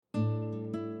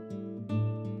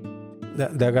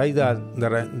the guy that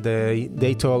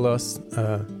they told us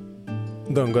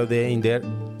don't go there in there,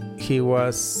 he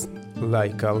was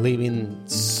like living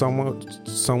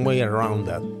somewhere around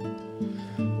that,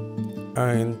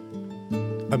 and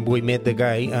we met the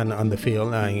guy on the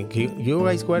field, and you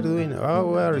guys were doing?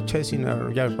 Oh, we're chasing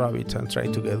jackrabbits and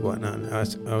trying to get one. And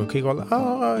he goes,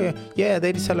 oh yeah,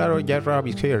 there is a lot of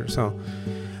jackrabbits here. So,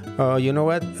 you know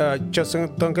what? Just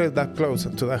don't get that close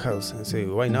to the house. I say,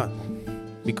 why not?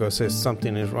 Because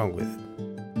something is wrong with it.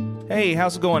 Hey,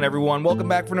 how's it going, everyone? Welcome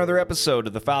back for another episode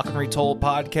of the Falconry Told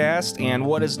podcast, and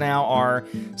what is now our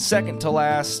second to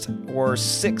last or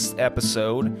sixth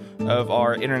episode of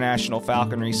our International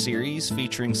Falconry series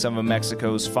featuring some of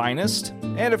Mexico's finest.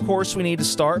 And of course, we need to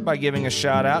start by giving a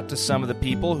shout out to some of the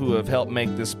people who have helped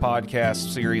make this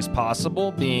podcast series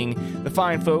possible, being the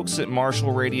fine folks at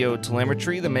Marshall Radio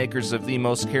Telemetry, the makers of the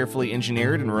most carefully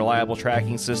engineered and reliable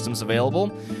tracking systems available.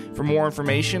 For more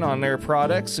information on their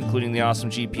products, including the awesome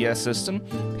GPS system,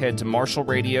 head to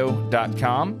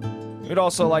marshallradio.com. We'd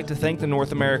also like to thank the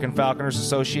North American Falconers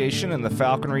Association and the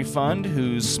Falconry Fund,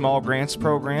 whose small grants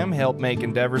program helped make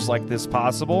endeavors like this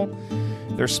possible.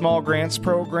 Their small grants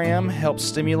program helps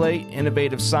stimulate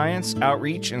innovative science,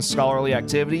 outreach, and scholarly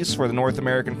activities for the North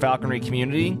American falconry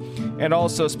community, and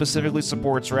also specifically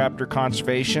supports raptor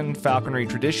conservation, falconry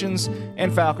traditions,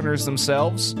 and falconers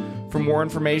themselves. For more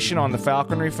information on the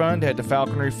Falconry Fund, head to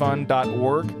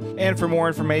falconryfund.org. And for more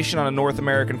information on the North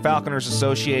American Falconers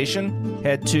Association,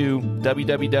 head to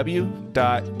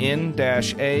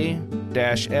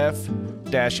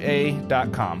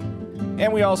www.n-a-f-a.com.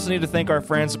 And we also need to thank our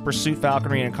friends at Pursuit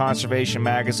Falconry and Conservation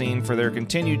Magazine for their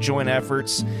continued joint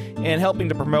efforts in helping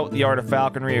to promote the art of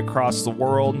falconry across the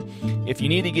world. If you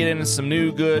need to get into some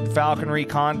new good falconry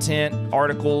content,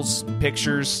 articles,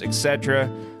 pictures,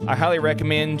 etc., I highly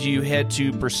recommend you head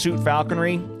to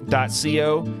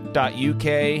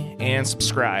pursuitfalconry.co.uk and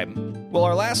subscribe. Well,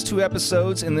 our last two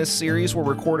episodes in this series were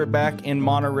recorded back in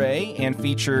Monterey and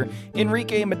feature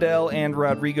Enrique Medel and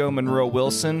Rodrigo Monroe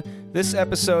Wilson. This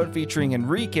episode featuring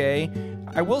Enrique,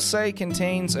 I will say,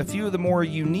 contains a few of the more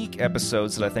unique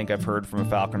episodes that I think I've heard from a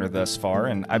falconer thus far,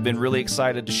 and I've been really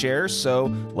excited to share, so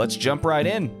let's jump right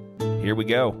in. Here we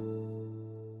go.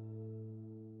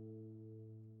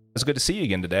 It's good to see you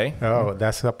again today. Oh,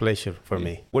 that's a pleasure for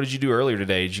me. What did you do earlier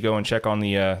today? Did you go and check on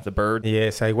the bird?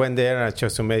 Yes, I went there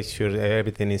just to make sure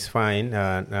everything is fine,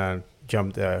 and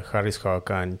jumped the Harris hawk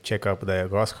and check up the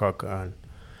goshawk and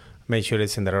make sure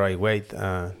it's in the right weight.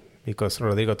 Because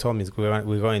Rodrigo told me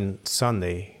we're going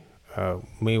Sunday.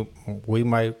 We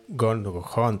might go to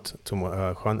hunt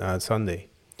Sunday,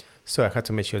 so I had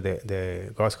to make sure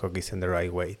the goshawk is in the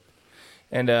right weight.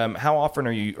 And how often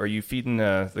are you feeding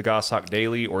the goshawk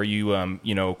daily, or are you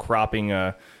cropping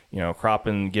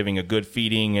giving a good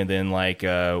feeding, and then like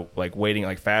waiting,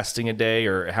 like fasting a day,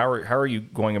 or how are you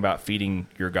going about feeding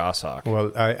your goshawk?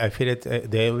 Well, I feed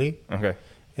it daily. Okay.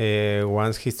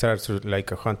 Once he starts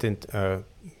hunting,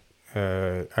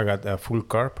 I got a full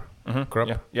crop.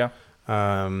 Yeah.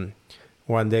 One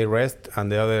day rest,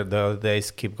 and the other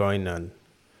days keep going and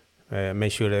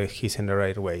make sure that he's in the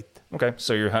right weight. Okay,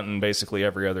 so you're hunting basically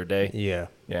every other day? Yeah,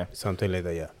 something like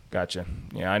that, yeah. Gotcha.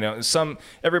 Yeah, I know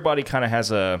everybody kind of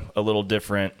has a little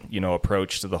different,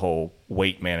 approach to the whole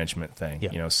weight management thing.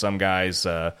 Yeah. Some guys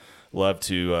love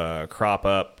to crop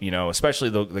up, especially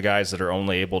the guys that are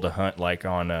only able to hunt like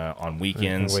on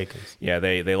weekends. Yeah,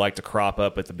 they like to crop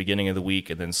up at the beginning of the week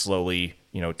and then slowly,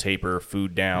 taper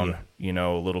food down,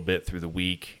 a little bit through the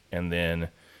week, and then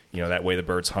that way the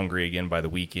bird's hungry again by the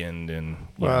weekend. And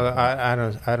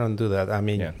I don't do that. I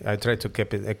mean, I try to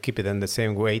keep it in the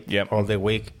same weight all the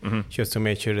week, just to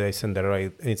make sure that it's in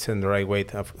the right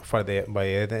weight by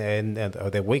the end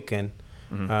of the weekend,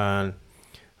 and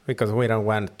because we don't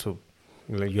want to,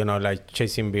 like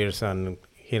chasing birds, and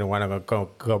he don't want to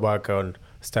go back and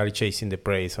start chasing the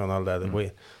prey and all that. I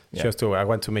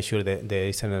want to make sure that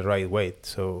it's in the right weight,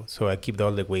 so I keep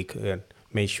all the week and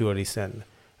make sure it's in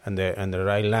the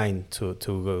right line to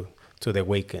go to the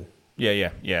weekend.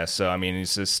 Yeah. So I mean,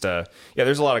 it's just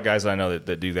there's a lot of guys I know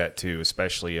that do that too.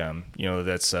 Especially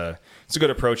that's it's a good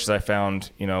approach that I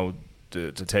found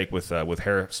to take with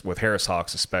Harris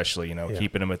hawks, especially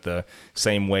keeping them at the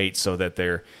same weight so that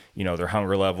their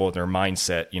hunger level, their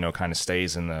mindset kind of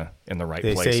stays in the right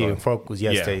place. They stay focused.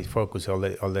 Stay focused all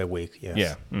the week. Yes.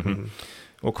 Yeah. Mm-hmm.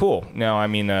 Well, cool. Now, I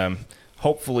mean,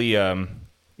 hopefully.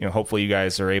 Hopefully you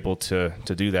guys are able to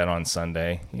do that on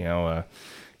Sunday. Thank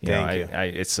you.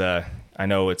 I I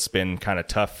know it's been kind of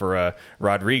tough for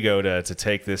Rodrigo to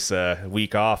take this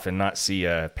week off and not see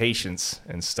patients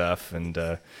and stuff. And,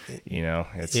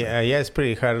 it's... it's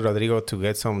pretty hard, Rodrigo, to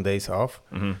get some days off.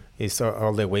 Mm-hmm. It's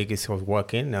all the week is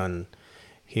working, and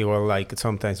he will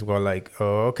sometimes go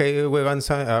oh, okay,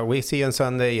 we see you on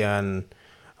Sunday, and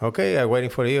okay, I'm waiting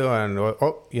for you, and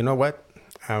you know what?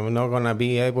 I'm not going to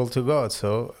be able to go,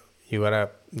 so you got to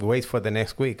wait for the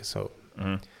next week. So...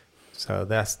 Mm-hmm. So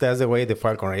that's the way the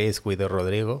Falconry is with the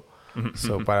Rodrigo. Mm-hmm.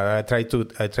 So, but I try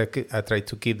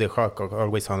to keep the hawk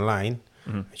always online,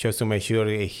 mm-hmm. just to make sure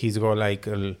he's go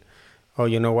oh,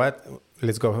 you know what?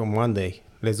 Let's go on Monday.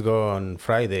 Let's go on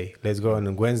Friday. Let's go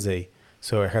on Wednesday.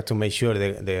 So I have to make sure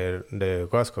the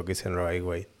goshawk is in the right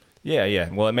weight. Yeah.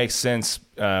 Well, it makes sense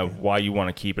why you want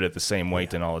to keep it at the same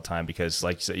weight then all the time, because,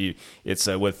 like you said, it's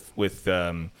with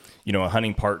a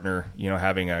hunting partner,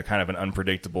 having a kind of an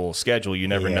unpredictable schedule. You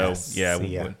never know,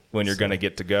 when you're going to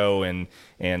get to go, and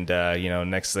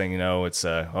next thing you know, it's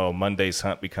Monday's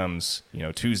hunt becomes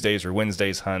Tuesday's or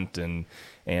Wednesday's hunt, and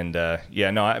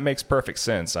it makes perfect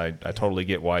sense. I totally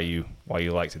get why you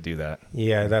like to do that.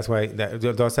 Yeah, that's why that's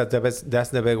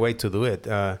the best way to do it.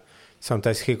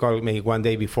 Sometimes he called me one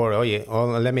day before.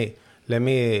 Let me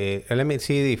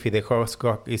see if the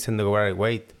goshawk is in the right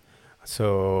weight.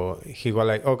 So he go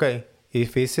okay,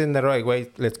 if it's in the right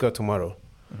weight, let's go tomorrow.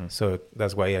 Mm-hmm. So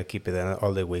that's why I keep it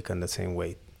all the week on the same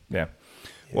weight. Yeah.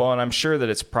 Well, and I'm sure that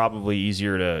it's probably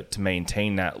easier to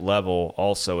maintain that level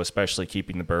also, especially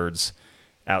keeping the birds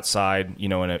outside,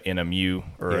 in a mew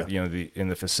or in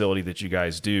the facility that you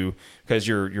guys do, because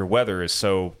your weather is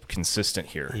so consistent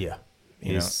here. Yeah.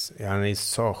 And it's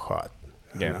so hot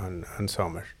on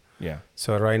summer. Yeah.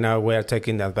 So right now we are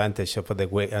taking advantage of the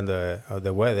way and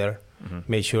the weather. Mm-hmm.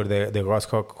 Make sure the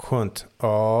goshawk hunt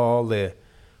all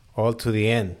to the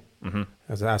end. Mm-hmm.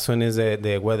 As soon as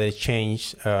the weather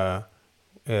change, the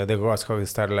goshawk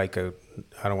start I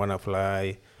don't want to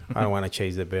fly, mm-hmm. I don't want to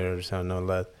chase the birds and all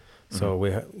that. Mm-hmm. So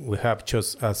we have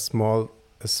just a small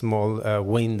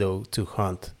window to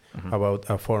hunt, mm-hmm.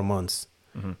 about 4 months.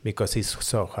 Mm-hmm. Because it's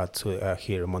so hot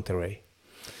here in Monterrey.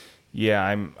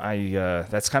 Yeah,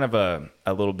 that's kind of a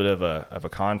little bit of a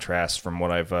contrast from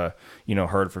what I've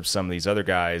heard from some of these other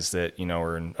guys that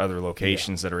are in other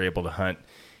locations that are able to hunt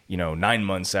 9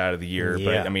 months out of the year. Yeah.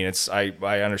 But I mean,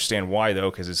 I understand why though,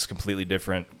 because it's completely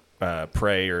different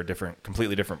prey or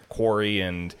completely different quarry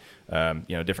and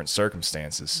different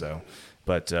circumstances. So,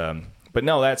 but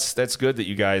no, that's good that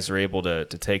you guys are able to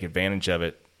take advantage of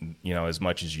it. As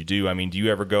much as you do. I mean, do you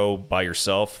ever go by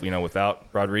yourself, without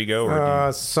Rodrigo?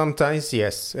 Or sometimes,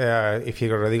 yes. If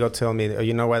Rodrigo tell me,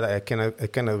 you know what, I cannot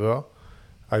go,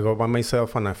 I go by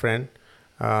myself and a friend.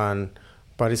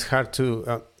 But it's hard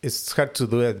to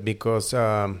do it because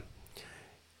the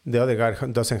other guy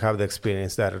doesn't have the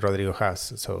experience that Rodrigo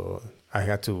has. So I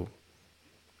had to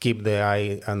keep the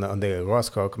eye on the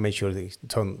goshawk, make sure they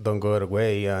don't go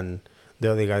away, and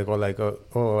the other guy go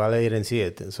oh, I didn't see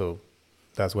it. So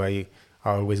that's why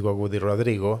I always go with the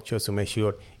Rodrigo, just to make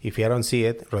sure if I don't see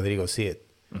it, Rodrigo see it.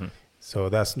 Mm-hmm. So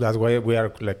that's why we are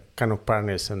kind of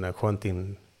partners in the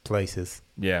hunting places.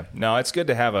 Yeah, no, it's good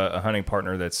to have a hunting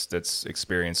partner that's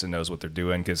experienced and knows what they're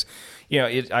doing, because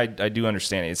I do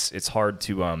understand it's hard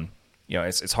to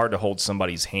it's hard to hold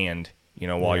somebody's hand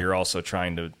while you're also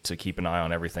trying to keep an eye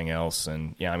on everything else,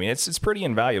 and I mean it's pretty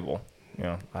invaluable.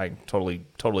 I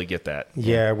totally get that.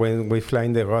 Yeah, when we fly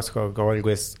in the goshawk,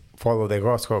 always follow the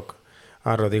goshawk,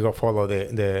 and Rodrigo follow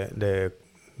the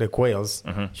quails,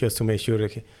 mm-hmm. just to make sure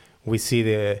that we see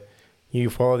you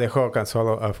follow the hawk and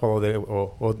I follow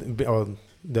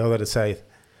the other side.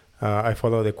 I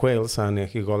follow the quails, and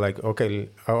he go okay,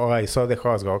 I saw the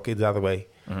goshawk, it's that way.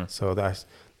 Mm-hmm. So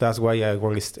that's why I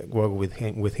always work with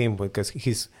him because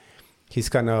he's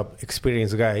kind of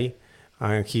experienced guy,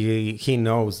 and he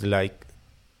knows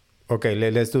okay,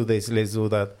 let's do this, let's do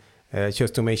that.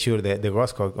 Just to make sure that the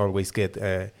goshawk always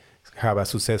have a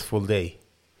successful day.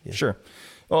 Yeah. Sure.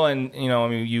 Well, and I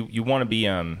mean, you want to be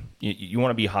you want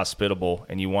to be hospitable,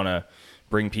 and you want to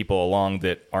bring people along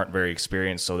that aren't very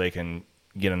experienced, so they can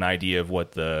get an idea of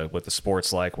what the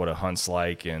sport's like, what a hunt's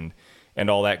like, and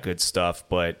all that good stuff.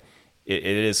 But it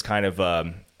is kind of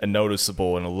a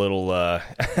noticeable and a little I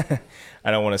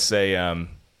don't want to say.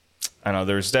 I know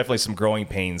there's definitely some growing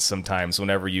pains sometimes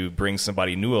whenever you bring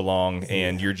somebody new along,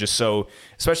 and you're just so,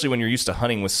 especially when you're used to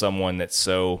hunting with someone that's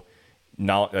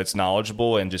that's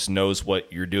knowledgeable and just knows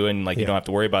what you're doing, you don't have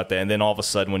to worry about that. And then all of a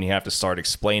sudden, when you have to start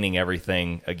explaining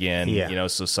everything again,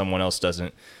 so someone else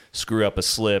doesn't screw up a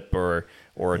slip or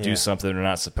do something they're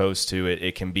not supposed to,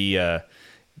 it can be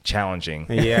challenging.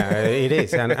 Yeah, it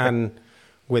is, and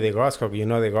with the goshawk,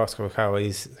 the goshawk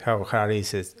how hard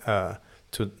is it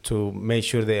to make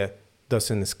sure they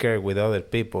doesn't scare with other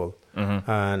people,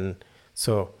 and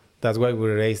so that's why we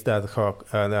raised that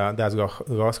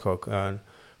goshawk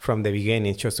from the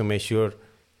beginning, just to make sure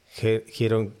he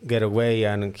don't get away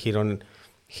and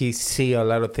he see a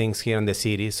lot of things here in the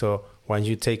city. So once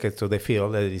you take it to the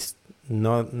field, there is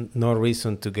no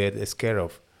reason to get scared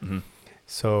of.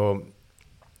 So,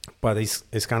 but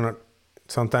it's kind of,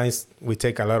 sometimes we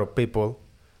take a lot of people,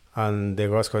 and the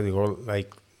goshawk go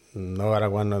like, no, I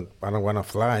don't wanna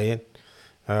fly it.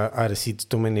 I see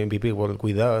too many people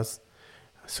with us,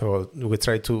 so we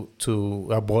try to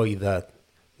avoid that.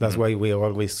 That's why we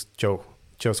always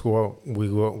we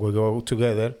go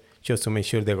together, just to make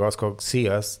sure the goshawk see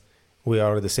us. We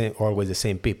are always the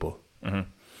same people.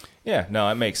 Yeah, no,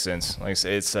 that makes sense. Like I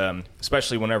say, it's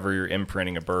especially whenever you're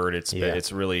imprinting a bird,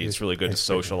 it's really good to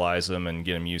socialize them and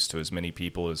get them used to as many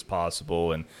people as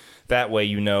possible, and that way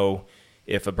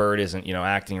if a bird isn't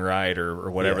acting right or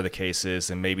whatever the case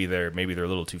is, and maybe they're a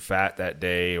little too fat that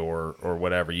day or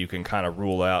whatever, you can kind of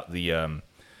rule out the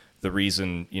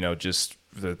reason, just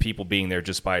the people being there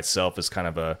just by itself is kind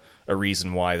of a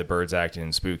reason why the bird's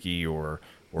acting spooky or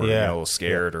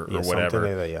scared or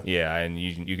whatever. Like that, and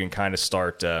you can kind of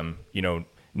start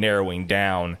narrowing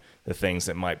down the things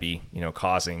that might be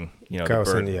causing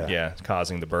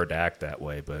causing the bird to act that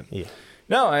way. But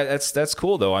no, that's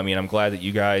cool though. I mean, I'm glad that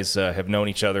you guys have known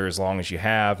each other as long as you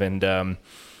have, and I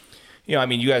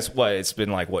mean, you guys, it's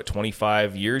been like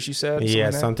 25 years, you said?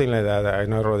 Something like that. I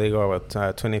know Rodrigo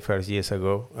about 25 years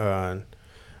ago.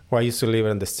 I used to live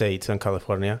in the States, in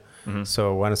California.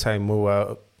 So once I moved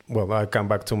out, I come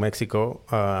back to Mexico,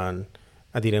 and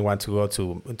I didn't want to go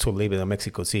to live in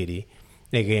Mexico City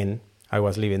again. I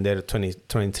was living there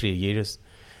 23 years.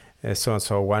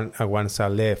 So once I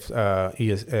left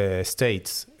US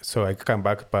States, so I come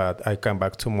back, but I come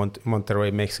back to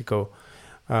Monterrey, Mexico,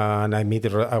 and I meet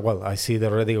I see the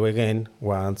Rodrigo again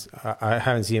once. I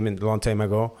haven't seen him a long time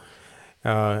ago.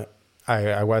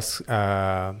 I was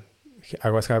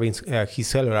having his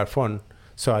cellular phone,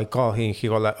 so I call him. He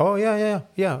go like, "Oh yeah,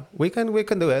 we can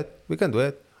do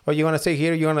it. Oh, you wanna stay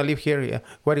here? You wanna live here? Yeah.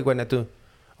 What are you gonna do?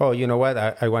 Oh, you know what?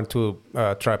 I want to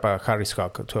trap a Harris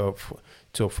hawk to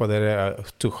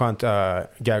hunt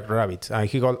jackrabbits." And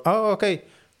he goes, "Oh, okay.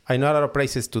 I know a lot of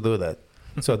places to do that."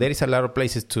 So there is a lot of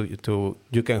places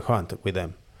you can hunt with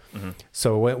them.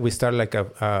 So when we start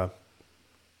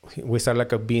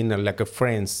being like a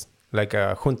friends, like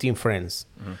hunting friends.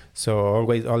 So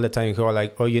all the time he go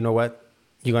like, "Oh, you know what?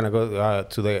 You're gonna go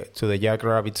to the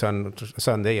jackrabbits on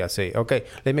Sunday." I say, "Okay,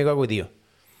 let me go with you."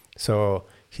 So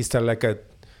he started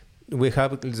we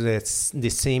have the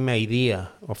same idea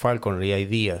of falconry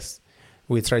ideas.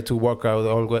 We try to work out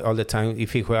all the time.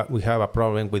 If we have a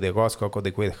problem with the goshawk or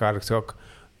with Harris hawk,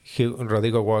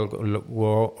 Rodrigo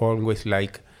will always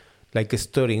like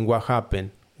studying what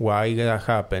happened, why that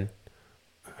happened,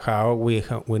 how we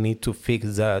need to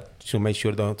fix that to make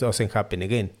sure that doesn't happen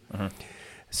again.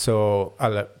 So,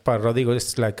 but Rodrigo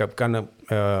is like a kind of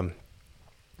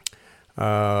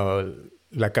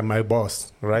like my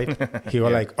boss, right? He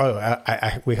was like, "Oh,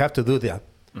 we have to do that.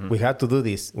 We have to do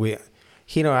this."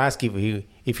 He don't ask if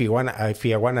I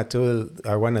wanna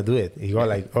do it. He go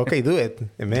like, "Okay, do it."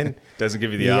 And then doesn't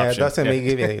give you the option. Doesn't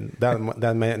give you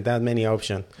that many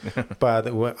options. But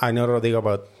I know Rodrigo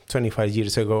about 25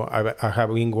 years ago. I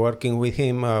have been working with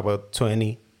him about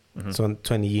 20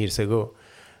 years ago.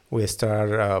 We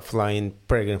started flying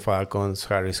peregrine falcons,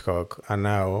 Harris hawk, and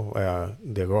now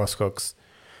the goshawks.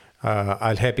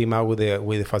 I'll help him out with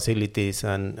the facilities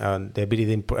and the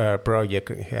breeding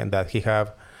project that he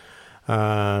have.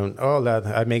 All that.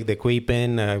 I make the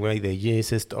equipment, I make the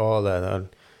Jesus, all that.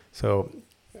 So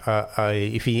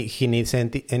if he needs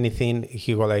anything,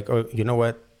 he go like, "Oh, you know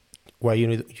what? Why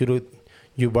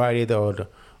you buy it or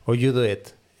you do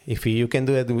it. If you can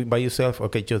do it by yourself,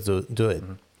 okay, just do it."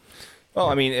 Well,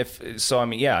 I mean, if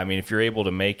you're able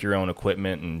to make your own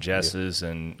equipment and jesses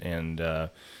and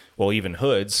even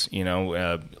hoods,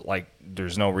 like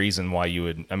there's no reason why you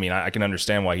would. I mean, I can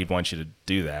understand why he'd want you to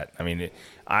do that. I mean,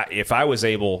 if I was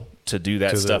able to do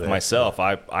that stuff myself,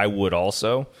 I would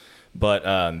also, but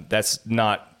that's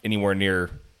not anywhere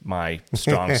near my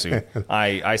strong suit.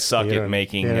 I suck at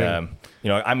making.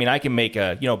 I mean, I can make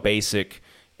basic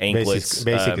anklets,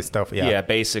 basic stuff.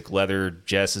 Basic leather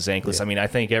jesses, anklets. I mean, I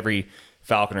think every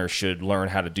falconer should learn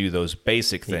how to do those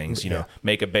basic things.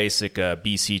 Make a basic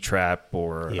BC trap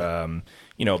or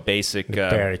basic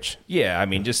perch. Yeah, I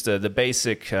mean, just the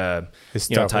basic type.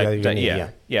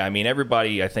 I mean,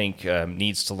 everybody I think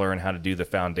needs to learn how to do the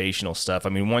foundational stuff. I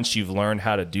mean, once you've learned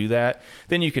how to do that,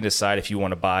 then you can decide if you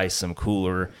want to buy some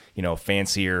cooler,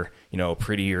 fancier,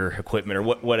 prettier equipment or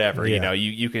whatever.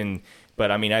 You can. But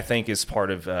I mean, I think as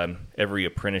part of every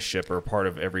apprenticeship or part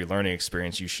of every learning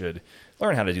experience, you should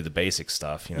learn how to do the basic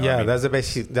stuff. That's the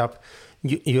basic stuff.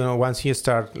 Once you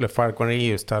start the falconry,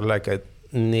 you start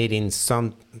needing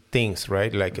some things,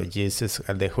 right? Like a Jesus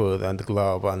and the hood and the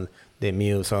glove and the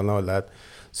muse and all that.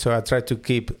 So I try to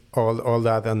keep all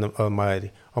that on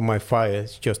my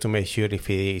files just to make sure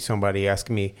if somebody asks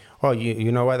me, oh,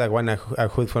 you know what, I want a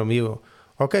hood from you.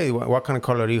 Okay, what kind of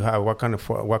color do you have? What kind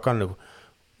of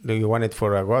do you want it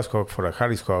for a goshawk, for a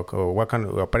harrislehawk, or what kind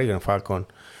of a peregrine falcon?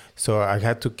 So I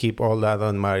had to keep all that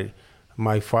on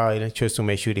my file just to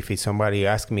make sure if somebody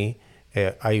asks me,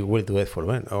 I will do it for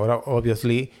them.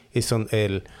 Obviously, it's on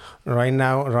right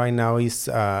now is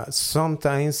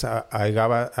sometimes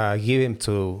I give them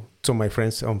to my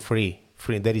friends on free.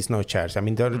 There is no charge. I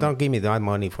mean, don't give me that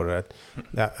money for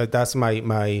that. That's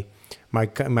my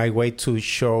way to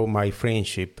show my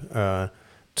friendship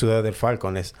to the other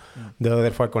falconers.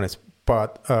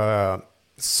 But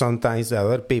sometimes the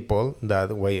other people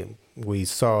that we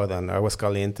saw that I was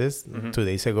Calientes 2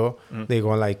 days ago, they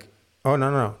go like, oh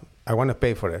no, I want to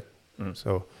pay for it.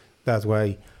 So that's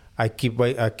why I keep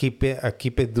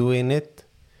it doing it,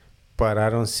 but I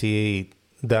don't see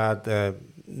that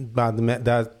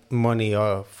that money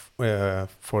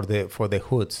for the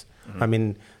hoods. I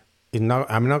mean,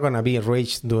 I'm not gonna be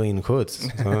rich doing hoods,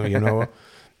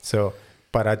 so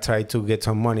but I try to get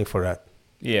some money for that.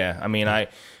 Yeah, I mean,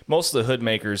 most of the hood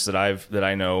makers that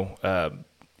I know,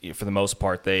 for the most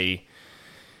part, they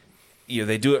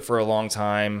do it for a long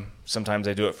time. Sometimes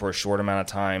they do it for a short amount of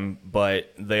time,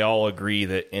 but they all agree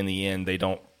that in the end, they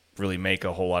don't really make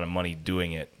a whole lot of money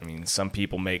doing it. I mean, some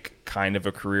people make kind of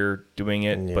a career doing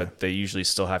it, but they usually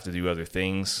still have to do other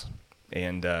things.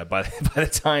 And by the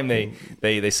time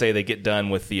they say they get done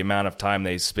with the amount of time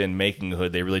they spend making a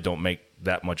hood, they really don't make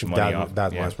that much money off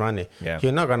that much money. Yeah.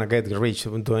 You're not gonna get rich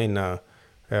doing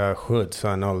hoods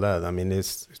and all that. I mean,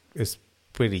 it's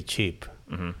pretty cheap.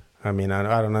 Mm-hmm. I mean,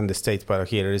 I don't know in the States, but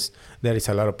there is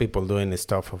a lot of people doing this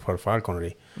stuff for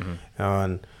falconry,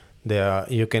 and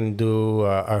you can do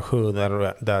a hood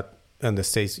that in the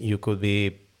States you could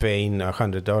be paying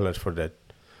 $100 for that.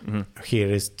 Mm-hmm. Here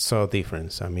is so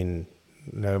different. I mean,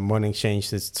 the money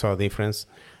exchange is so different.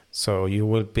 So you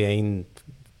will be paying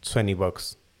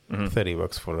 $20,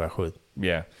 $30 for a hood.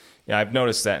 Yeah. I've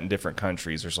noticed that in different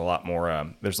countries. There's a lot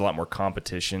more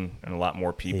competition and a lot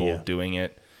more people doing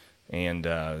it. And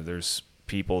there's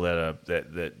people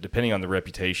that depending on the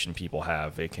reputation people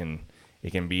have, it can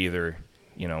be either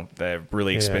they're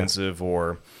really expensive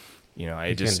or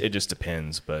it just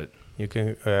depends. But you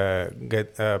can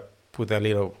get put a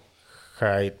little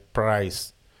high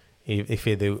price if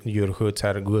your hoods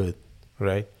are good,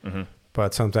 right? Mm-hmm.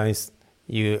 But sometimes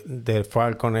the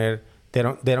falconer they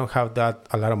don't have that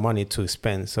a lot of money to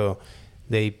spend, so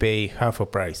they pay half a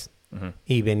price,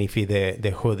 even if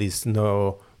the hood is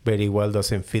no very well,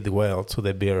 doesn't fit well to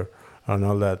the beer and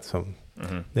all that. So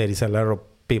there is a lot of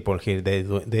people here.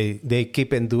 They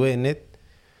keep on doing it,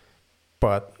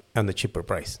 but on the cheaper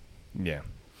price. Yeah.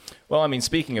 Well, I mean,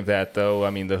 speaking of that, though, I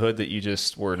mean, the hood that you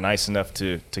just were nice enough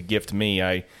to gift me,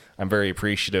 I'm very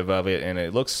appreciative of it, and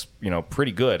it looks,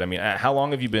 pretty good. I mean, how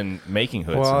long have you been making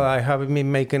hoods? Well, I have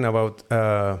been making about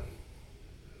 10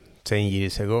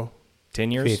 years ago.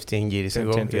 10 years? 15 years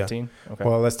ago. 10, 15? Yeah. Okay.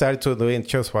 Well, I started to do it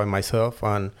just by myself,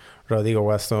 and Rodrigo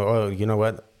was, you know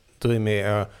what,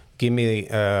 give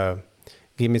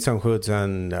me some hoods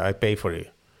and I pay for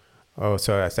it. Oh,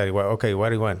 so I started, well, okay, what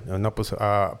do you want? No, pues,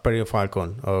 Peregrine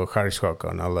Falcon or harrislehawk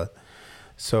and all that.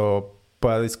 So,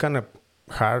 but it's kind of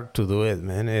hard to do it,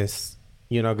 man. It's,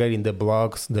 getting the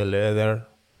blocks, the leather,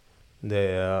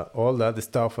 the all that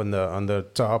stuff on the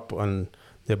top and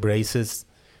the braces.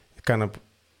 Kind of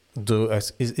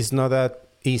it's not that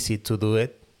easy to do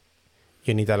it.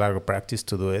 You need a lot of practice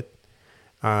to do it,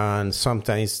 and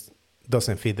sometimes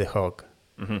doesn't fit the hog.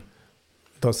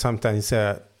 Mm-hmm. Sometimes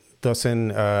doesn't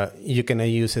you cannot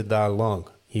use it that long.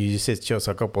 You use it just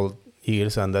a couple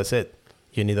years and that's it.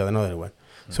 You need another one.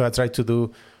 Mm-hmm. So I try to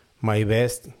do my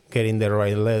best, getting the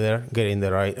right leather, getting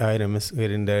the right items,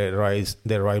 getting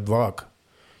the right block,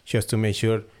 just to make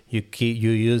sure you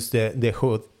use the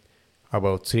hood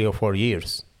about 3 or 4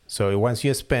 years. So once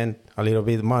you spend a little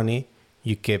bit of money,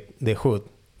 you keep the hood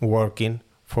working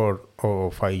for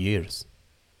 5 years.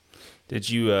 Did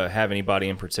you have anybody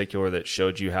in particular that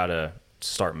showed you how to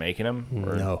start making them?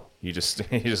 Or? You just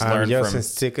learn from. I'm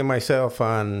just sticking myself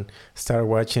and start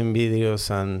watching videos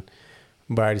and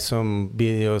buy some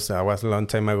videos. That was a long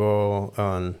time ago.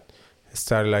 And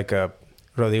started like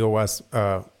Rodrigo was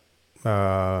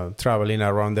traveling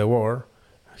around the world.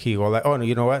 He go like, oh,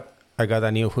 you know what? I got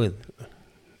a new hood.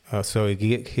 So he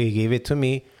gave it to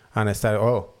me, and I started.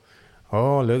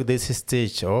 Oh, look, this is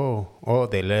stitch. Oh,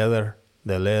 the leather,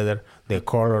 the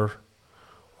color.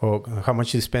 Oh, how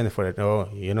much you spend for it? Oh,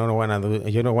 you don't wanna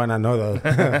know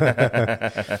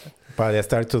that. But I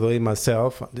started to do it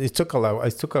myself. It took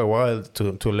a while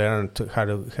to learn how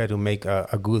to make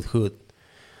a good hood.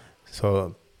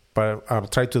 So, but I'll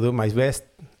try to do my best.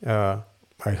 I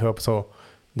hope so.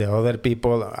 The other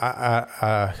people,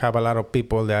 I have a lot of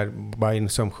people that are buying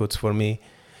some hoods for me,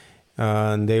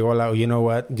 and they go like, you know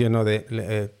what?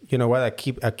 I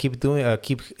keep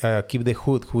the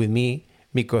hood with me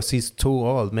because it's too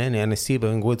old, man, and it's still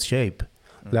in good shape.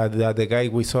 Like the guy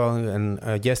we saw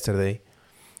yesterday,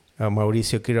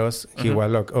 Mauricio Quiroz, he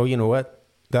was like, oh, you know what?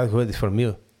 That hood is from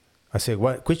you. I said,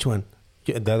 what? Which one?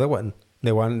 The other one,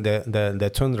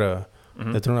 the Tundra,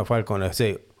 the Tundra Falcon. I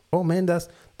say, oh man, that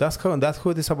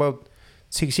hood is about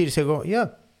 6 years ago. Yeah,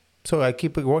 so I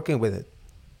keep working with it.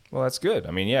 Well, that's good.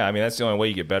 I mean, that's the only way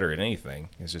you get better at anything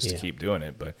is just to keep doing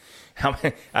it. But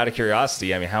out of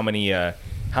curiosity, I mean, how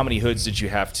many hoods did you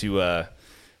have to,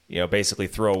 basically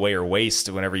throw away or waste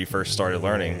whenever you first started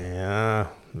learning? Yeah,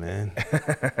 man.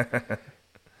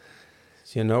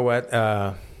 You know what?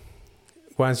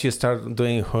 Once you start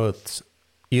doing hoods,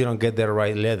 you don't get the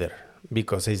right leather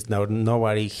because it's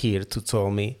nobody here to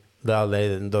tell me that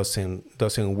leather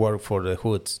doesn't work for the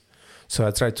hoods. So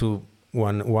I try to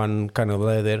one kind of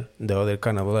leather, the other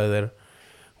kind of leather.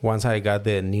 Once I got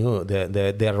the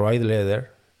right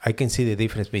leather, I can see the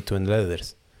difference between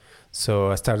leathers.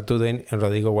 So I started doing, and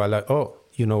Rodrigo was like, oh,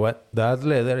 you know what? That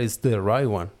leather is the right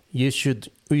one. You should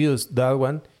use that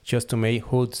one just to make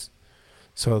hoods.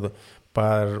 So,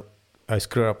 but I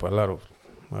screwed up a lot of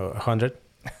 100.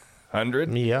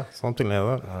 100? Yeah, something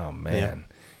like that. Oh, man.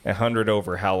 Yeah. 100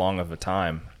 over how long of a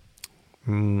time?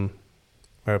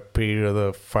 A period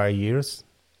of 5 years.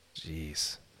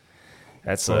 Jeez.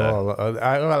 That's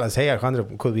I say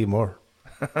 100 could be more.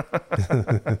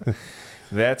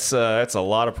 That's a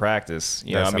lot of practice.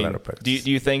 A lot of practice.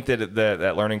 Do you think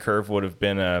that learning curve would have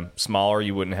been smaller?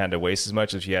 You wouldn't have had to waste as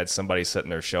much if you had somebody sitting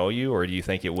there show you, or do you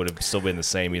think it would have still been the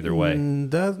same either way?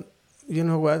 That, you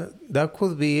know what, that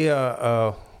could be.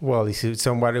 Well, if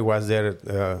somebody was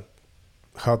there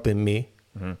helping me,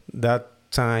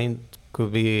 that time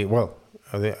could be. Well,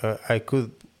 I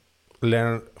could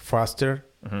learn faster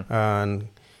and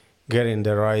getting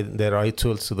the right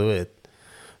tools to do it,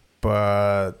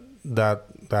 but that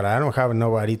I don't have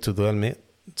nobody to do it,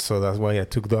 so that's why I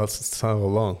took that so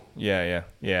long. Yeah.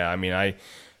 I mean,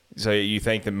 so you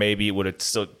think that maybe it would have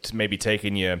still maybe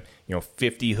taken you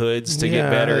 50 hoods to get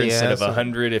better instead of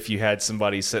 100 if you had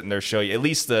somebody sitting there show you at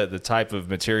least the type of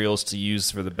materials to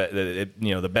use for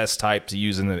the best type to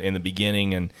use in the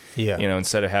beginning, and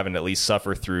instead of having to at least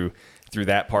suffer through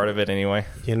that part of it anyway.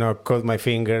 Cut my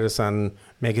fingers and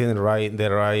making the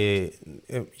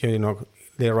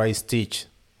right stitch.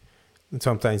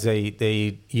 Sometimes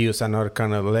they use another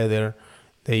kind of leather,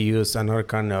 they use another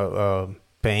kind of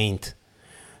paint.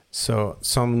 So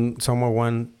someone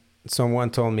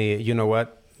told me, you know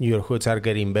what, your hoods are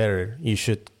getting better. You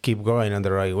should keep going on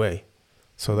the right way.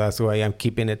 So that's why I'm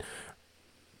keeping it.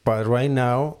 But right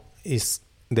now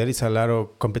there is a lot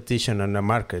of competition on the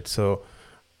market. So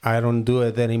I don't do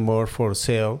it anymore for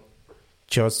sale.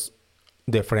 Just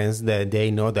the friends that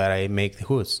they know that I make the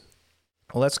hoods.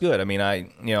 Well, that's good. I mean,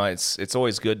 it's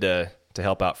always good to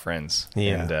help out friends.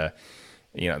 Yeah.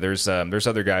 And there's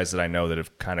other guys that I know that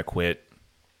have kind of quit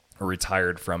or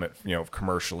retired from it,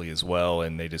 commercially as well,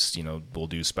 and they just will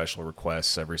do special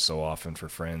requests every so often for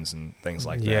friends and things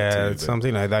like that. Yeah, it's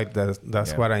something like that.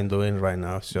 That's what I'm doing right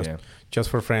now. It's just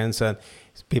for friends and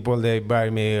people. They buy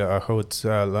me hoods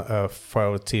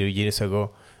 40 years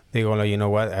ago. They go like, you know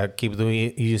what? I keep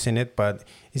using it, but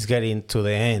it's getting to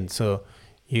the end. So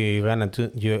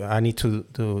I need to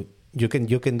do. You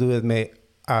can do it. Make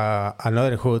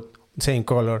another hood, same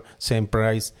color, same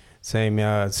price, same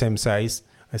size.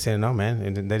 I said, no,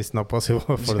 man, that is not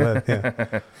possible for that.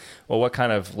 Yeah. Well, what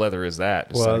kind of leather is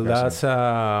that? Well, that's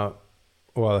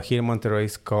here in Monterrey,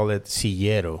 it's called it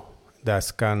sillero.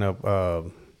 That's kind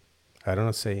of I don't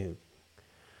know, say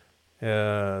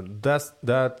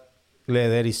that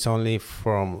leather is only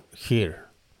from here,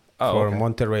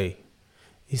 Monterrey.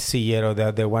 It's sillero,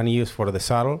 that the one used for the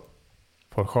saddle,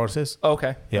 for horses.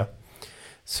 Okay. Yeah.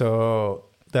 So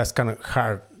that's kind of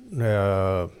hard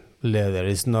leather.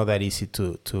 It's not that easy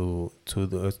to seal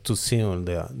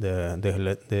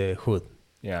the hood.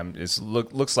 Yeah, it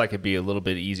looks like it'd be a little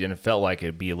bit easier, and it felt like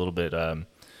it'd be a little bit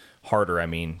harder. I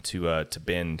mean, to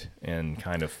bend and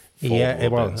kind of fold a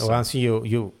little bit, so. Once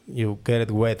you get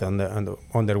it wet on the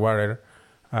underwater,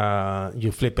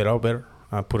 you flip it over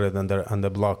and put it on the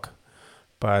block.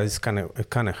 But it's kind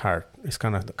of hard. It's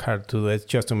kind of hard to do it,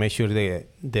 just to make sure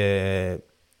the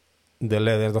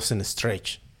leather doesn't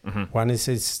stretch. Mm-hmm. Once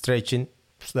it's stretching,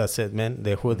 that's it, man.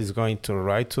 The hood is going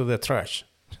right to the trash.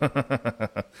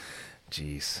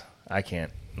 Jeez, I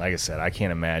can't. Like I said, I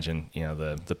can't imagine,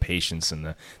 the patience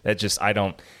and I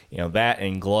don't, that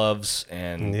and gloves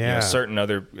and certain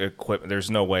other equipment. There's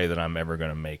no way that I'm ever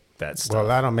going to make that stuff. Well,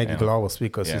 I don't make gloves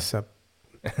because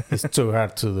it's too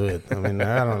hard to do it. I mean,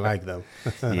 I don't like them.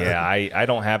 Yeah, I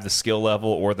don't have the skill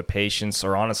level or the patience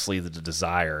or honestly the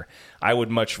desire. I would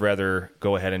much rather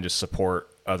go ahead and just support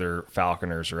other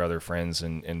falconers or other friends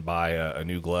and buy a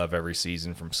new glove every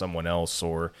season from someone else,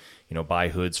 or buy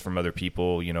hoods from other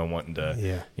people wanting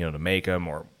to to make them,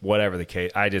 or whatever the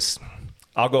case.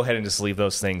 I'll go ahead and just leave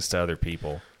those things to other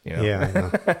people. Yeah, I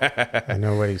know. I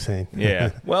know what you're saying.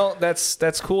 Yeah, well,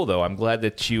 that's cool though. I'm glad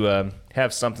that you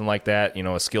have something like that,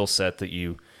 a skill set that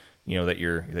that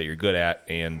you're good at,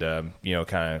 and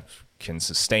kind of can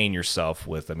sustain yourself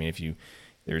with. I mean,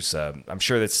 I'm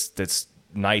sure that's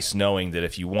nice knowing that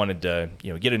if you wanted to,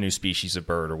 get a new species of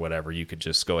bird or whatever, you could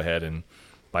just go ahead and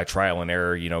by trial and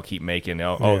error, keep making,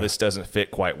 this doesn't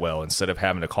fit quite well. Instead of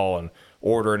having to call and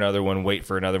order another one, wait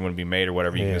for another one to be made or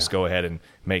whatever, you can just go ahead and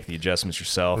make the adjustments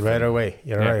yourself. Right away.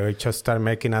 You're right. We just start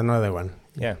making another one.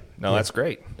 Yeah. No, that's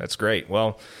great. That's great.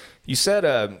 Well, you said,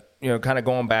 kind of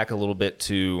going back a little bit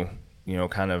to,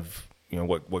 kind of,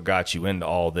 what got you into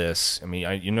all this. I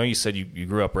mean, you said you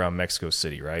grew up around Mexico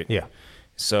City, right? Yeah.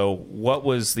 So what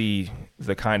was the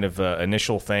kind of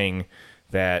initial thing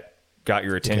that got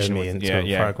your attention?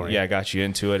 Got you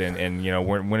into it, and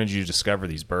when did you discover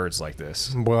these birds like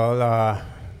this? Well,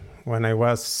 when I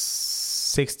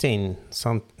was 18,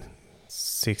 something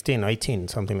like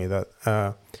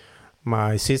that,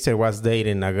 my sister was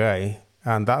dating a guy,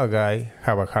 and that guy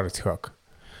had a Harris-Hawk.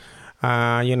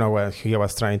 He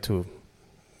was trying to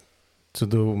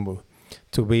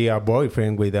be a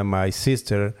boyfriend with my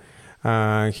sister.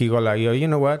 He go like, you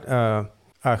know what?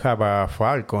 I have a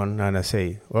falcon, and I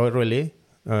say, oh really?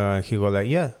 He go like,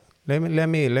 yeah. Let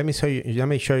me show you. Let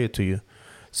me show you to you.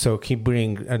 So he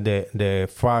bring the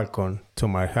falcon to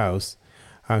my house,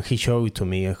 and he showed it to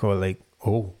me. I go like,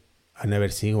 oh, I never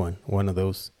see one of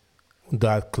those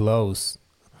that close.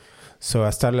 So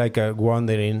I start like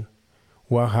wondering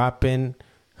what happened,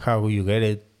 how you get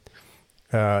it.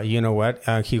 You know what?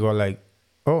 And he go like,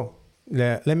 oh,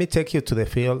 let me take you to the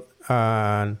field.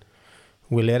 And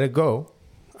we let it go.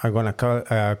 I'm gonna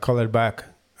call it back,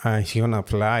 and she's gonna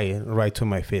fly right to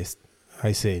my fist.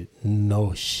 I said,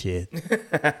 no shit.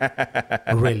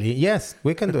 Really? Yes,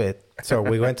 we can do it. So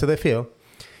we went to the field.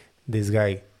 This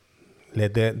guy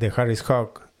let the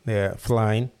Harris-Hawk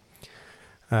flying.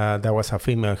 That was a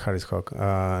female Harris-Hawk.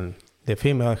 The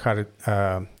female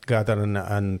got on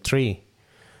a tree,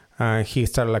 and he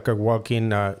started like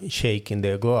walking, shaking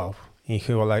the glove. And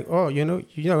he was like, oh, you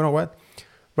know what?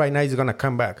 Right now he's going to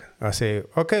come back. I say,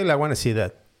 okay, I want to see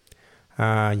that.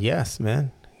 Yes,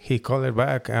 man. He called it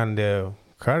back, and the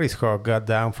Harris-Hawk got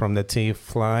down from the tree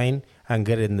flying and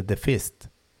get in the fist.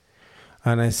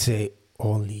 And I say,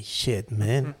 holy shit,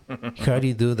 man. How do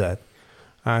you do that?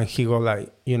 And he go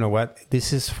like, you know what?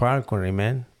 This is falconry,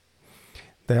 man.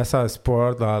 That's a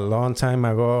sport a long time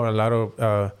ago. A lot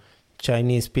of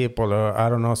Chinese people, or I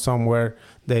don't know, somewhere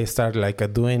they start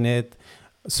like doing it.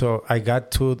 So I got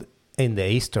to in the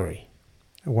history.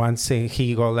 Once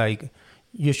he go like,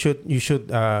 you should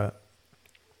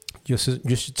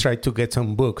try to get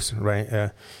some books,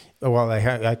 right? Well,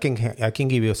 I can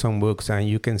give you some books, and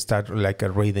you can start like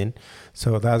reading.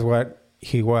 So that's what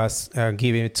he was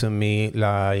giving to me,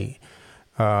 like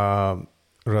a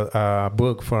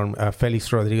book from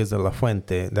Felix Rodriguez de la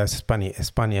Fuente. That's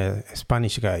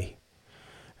Spanish guy.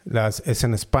 It's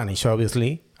in Spanish,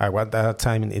 obviously. At that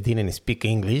time, I didn't speak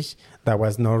English. There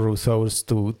was no resource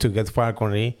to get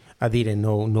falconry. I didn't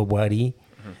know nobody,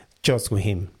 just with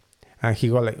him. And he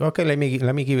go like, okay, let me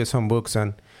give you some books.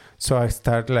 And so I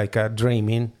start like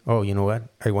dreaming. Oh, you know what?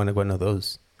 I want one of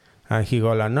those. And he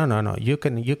go like, no, you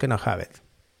cannot have it.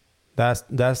 That's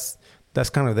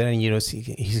kind of dangerous.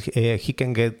 He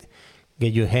can get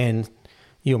your hand.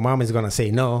 Your mom is gonna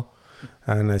say no.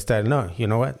 And I start, no, you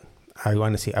know what? I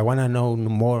want to see. I want to know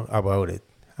more about it.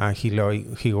 And he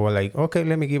go like, okay,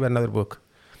 let me give another book.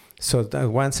 So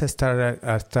once I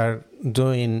start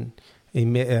doing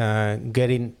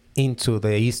getting into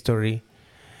the history.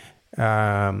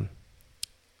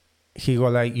 He go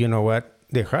like, you know what?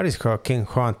 The Harris Hawk can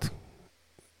hunt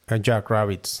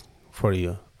jackrabbits for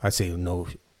you. I say, no,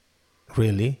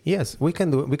 really? Yes, we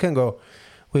can do it. We can go.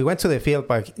 We went to the field,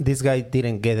 but this guy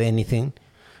didn't get anything.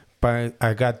 But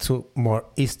I got to more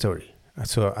history.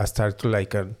 So I started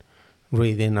to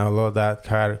reading all of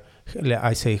that.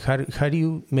 I say, how do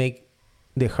you make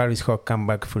the Harris Hawk come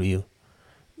back for you?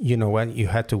 You know what? You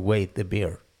had to weight the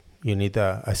bear. You need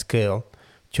a scale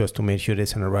just to make sure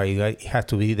it's on the right guy. He had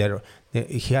to be there.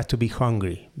 He had to be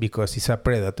hungry because he's a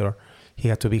predator. He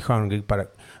had to be hungry,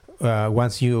 but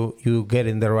once you get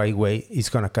in the right way, it's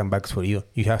gonna come back for you.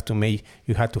 You have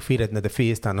to feed it at the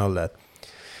feast and all that.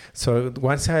 So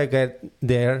once I get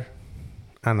there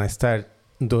and I start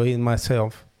doing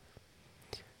myself,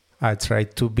 I try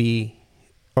to be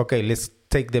okay. Let's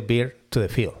take the bear to the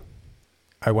field.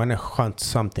 I want to hunt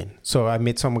something. So I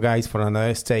met some guys from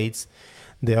another states.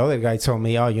 The other guy told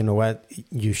me, oh, you know what?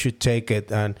 You should take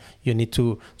it, and you need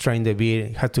to train the bear.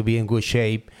 It has to be in good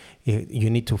shape. You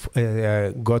need to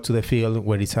go to the field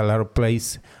where it's a lot of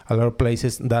places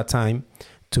that time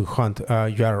to hunt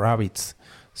your rabbits.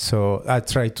 So I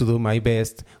try to do my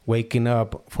best, waking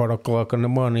up 4 o'clock in the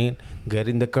morning, get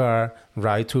in the car,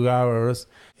 ride 2 hours,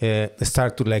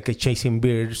 start to chasing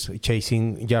birds,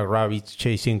 chasing rabbits,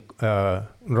 chasing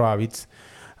rabbits.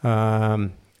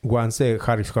 Once the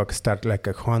Harris Hawk start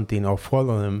hunting or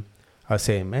follow them, I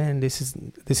say, man, this is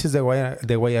the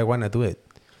way I want to do it.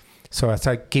 So as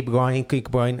I keep going,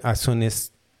 as soon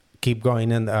as keep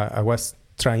going, and I was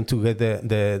trying to get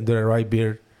the right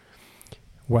bear.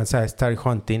 Once I started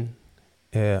hunting,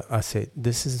 I said,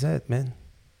 this is it, man.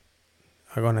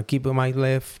 I'm gonna keep my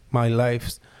life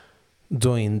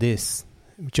doing this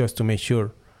just to make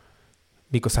sure,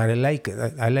 because I like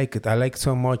it. I like it. I like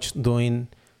so much doing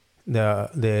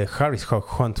the Harris Hawk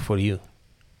hunt for you.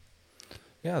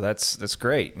 Yeah, that's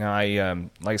great. Now,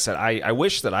 like I said, I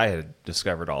wish that I had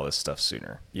discovered all this stuff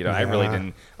sooner. I really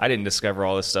didn't. I didn't discover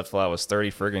all this stuff till I was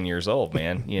 30 friggin' years old,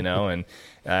 man. And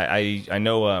I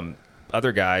know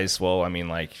other guys. Well, I mean,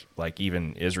 like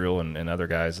even Israel and other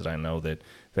guys that I know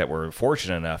that were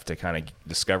fortunate enough to kind of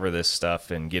discover this stuff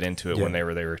and get into it when they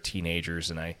were teenagers.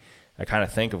 And I kind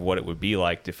of think of what it would be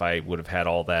like if I would have had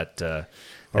all that.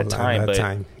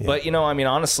 Time. But I mean,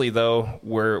 honestly though,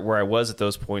 where I was at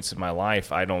those points in my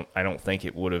life, I don't think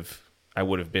I would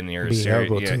have been near as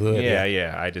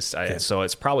serious. So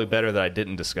it's probably better that I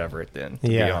didn't discover it then, to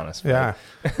be honest. Right?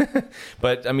 Yeah.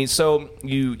 But I mean, so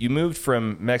you moved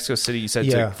from Mexico City, you said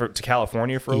to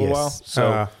California for a little while.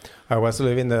 So I was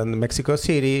living in Mexico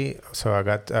City, so I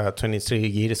got 23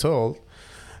 years old.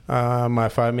 My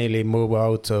family moved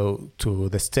out to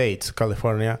the States,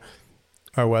 California.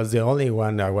 I was the only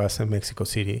one that was in Mexico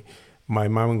City. My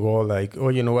mom go like, oh,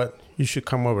 you know what? You should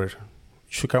come over. You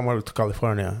should come over to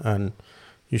California, and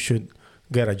you should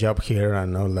get a job here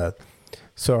and all that.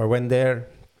 So I went there.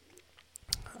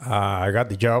 I got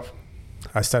the job.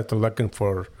 I started looking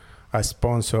for a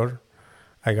sponsor.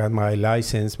 I got my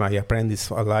license, my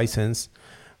apprentice license.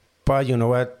 But you know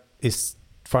what? It's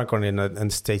Falconry in the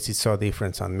States is so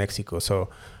different than Mexico. So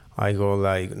I go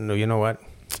like, no, you know what?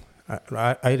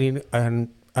 I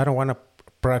don't want to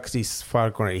practice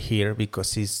Falconry here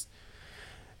because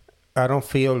I don't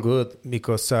feel good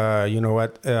because you know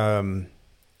what,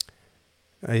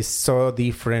 it's so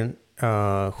different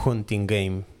hunting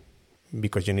game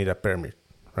because you need a permit,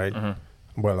 right?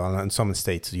 Mm-hmm. Well, in some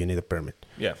states you need a permit.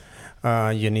 Yeah.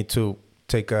 You need to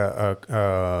take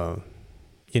you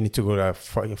need to go to a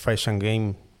fishing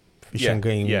game.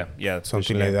 Something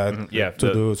like that. Mm-hmm.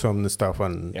 To do some stuff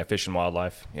on. Yeah, fish and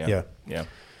wildlife. Yeah.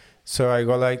 So I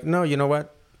go like, no, you know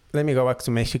what? Let me go back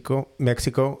to Mexico.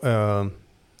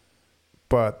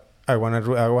 But I wanna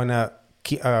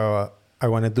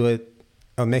do it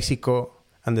in Mexico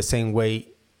and the same way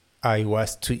I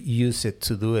was to use it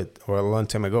to do it a long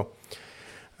time ago.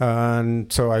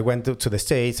 And so I went to the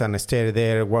States and I stayed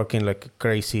there working like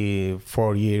crazy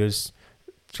 4 years.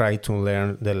 Try to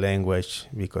learn the language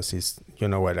because I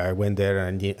went there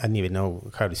and I didn't even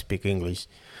know how to speak English.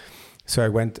 So I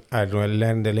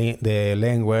learned the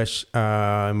language.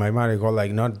 My mother go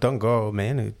like, no, don't go,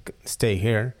 man, stay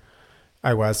here.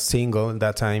 I was single at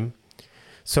that time.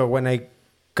 So when I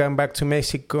come back to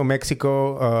Mexico,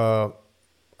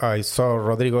 I saw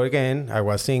Rodrigo again. I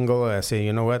was single. I say,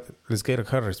 you know what? Let's get a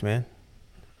Harris, man.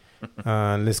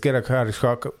 Let's get a Harris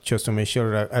Hawk just to make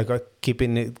sure that I got keep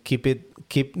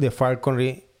the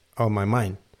falconry on my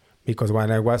mind, because when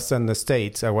I was in the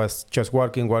States, I was just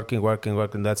working.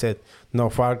 That's it. No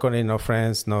falconry, no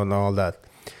friends, no all that.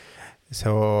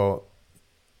 So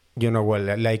if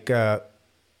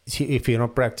you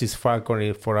don't practice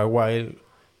falconry for a while,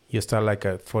 you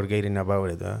start forgetting about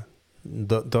it.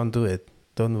 Don't do it.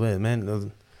 Don't do it,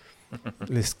 man.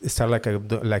 It's start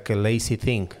like a lazy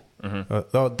thing.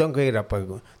 Don't get up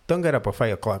at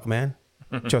 5 o'clock, man.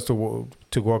 Just to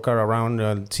walk around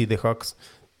and see the hawks.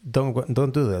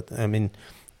 Don't do that. I mean,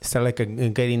 it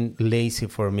started getting lazy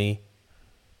for me,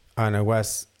 and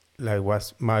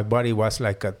my body was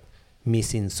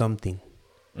missing something.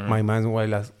 My mind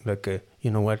was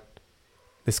you know what?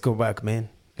 Let's go back, man.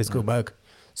 Let's go back.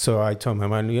 So I told my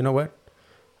man, you know what?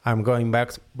 I'm going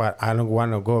back, but I don't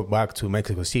want to go back to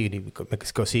Mexico City because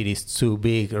Mexico City is too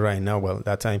big right now. Well,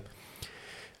 that time.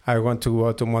 I want to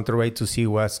go to Monterrey to see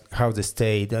how the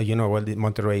state,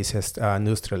 Monterrey is an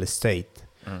industrial state.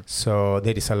 So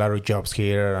there is a lot of jobs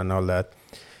here and all that.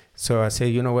 So I say,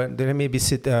 you know what, let me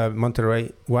visit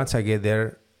Monterrey. Once I get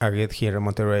there, I get here in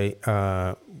Monterrey.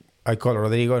 I call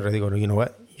Rodrigo. Rodrigo, you know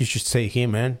what, you should stay here,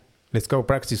 man. Let's go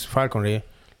practice falconry.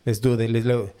 Let's do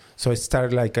the. So it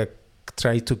started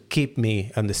try to keep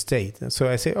me on the state. So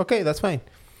I say, okay, that's fine.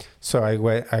 So I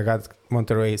got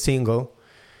Monterrey single.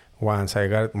 Once I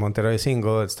got Monterrey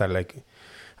single, it started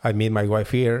I meet my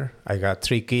wife here. I got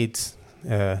 3 kids.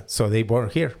 So they born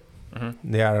here.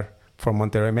 They are from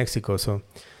Monterrey, Mexico. So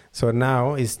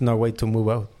now it's no way to move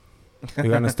out. We're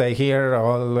going to stay here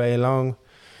all the way along.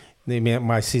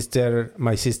 My sister,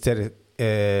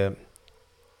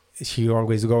 she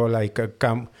always go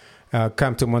come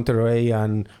to Monterrey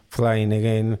and flying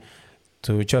again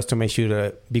just to make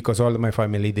sure because all of my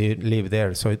family they live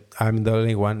there, so I'm the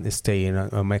only one staying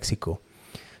in Mexico.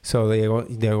 So they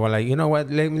were like, you know what?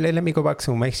 Let me go back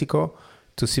to Mexico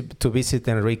to visit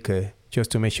Enrique just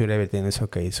to make sure everything is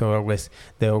okay. So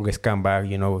they always come back,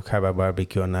 have a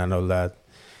barbecue and all that.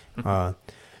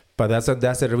 But that's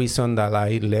the reason that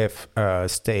I left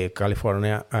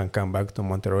California and come back to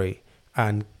Monterrey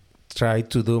and try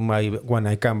to do when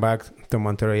I come back to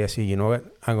Monterrey, I say, you know what,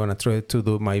 I'm going to try to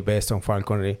do my best on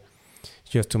falconry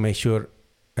just to make sure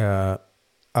other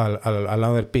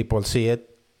people see it.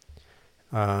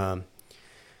 And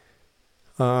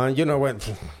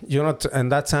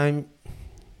that time,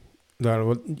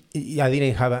 I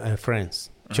didn't have friends.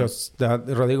 Just that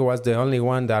Rodrigo was the only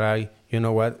one that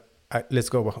let's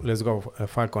go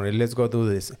falconry, let's go do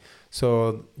this.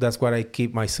 So that's why I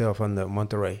keep myself on the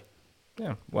Monterrey.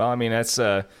 Yeah. Well, I mean, that's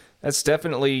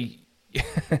definitely,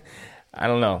 I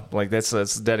don't know,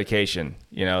 that's dedication,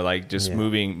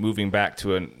 moving back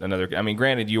to another. I mean,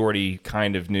 granted, you already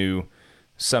kind of knew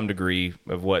some degree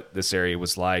of what this area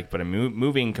was like, but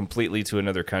moving completely to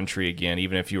another country again,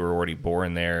 even if you were already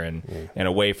born there and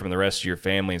away from the rest of your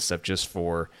family and stuff, just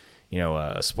for,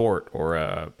 a sport or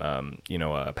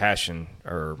a passion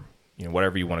or,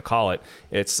 whatever you want to call it.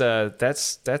 It's,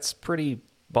 that's pretty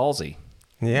ballsy.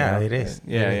 Yeah, it is.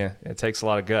 Yeah. It takes a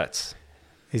lot of guts.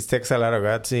 It takes a lot of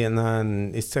guts,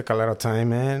 and it takes a lot of time,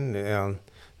 man.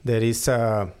 There is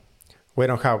we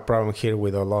don't have a problem here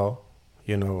with the law,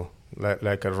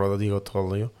 like Rodrigo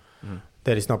told you.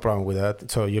 There is no problem with that.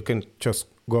 So you can just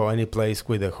go any place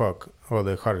with the hawk or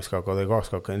the Harris hawk or the ghost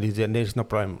hawk, and there is no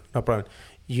problem. No problem.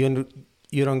 You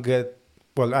don't get.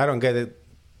 Well, I don't get it.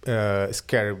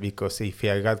 Scared because if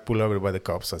I got pulled over by the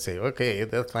cops, I say, okay,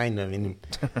 that's fine. I mean,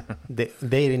 they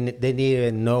didn't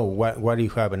even know what you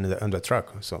have on the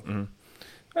truck. So,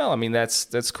 well, I mean,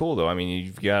 that's cool though. I mean,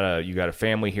 you've got a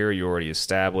family here. You're already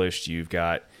established. You've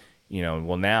got,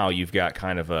 now you've got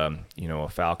kind of a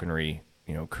falconry,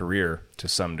 career to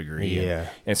some degree. Yeah.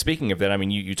 And speaking of that, I mean,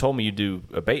 you told me you do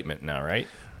abatement now, right?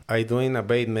 I doing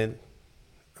abatement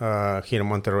here in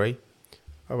Monterrey.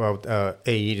 About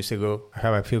 8 years ago, I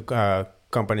have a few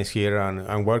companies here, and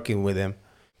I'm working with them.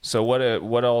 So what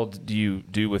all do you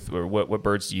do with, or what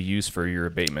birds do you use for your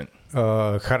abatement?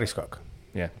 Harris hawk.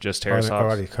 Yeah, just Harris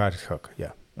hawks. Harris hawk.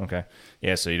 Yeah. Okay.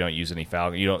 Yeah, so you don't use any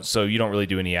falcon. You don't really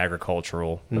do any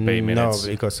agricultural abatement. No,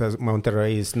 because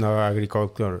Monterrey is no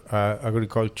agriculture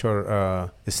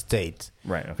state.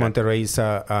 Right. Okay. Monterrey is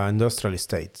an industrial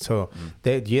state, so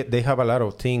they have a lot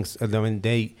of things. I mean,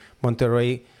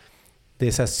 Monterrey.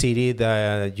 There's a city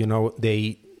that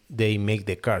they make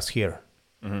the cars here,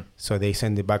 so they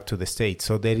send it back to the state.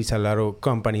 So there is a lot of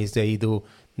companies. They do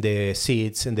the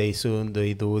seeds and they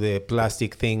do the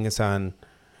plastic things and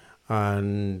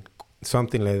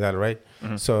something like that, right?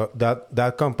 So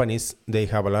that companies, they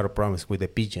have a lot of problems with the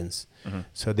pigeons.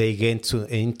 So they get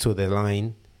into the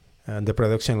line, the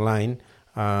production line,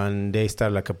 and they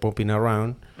start popping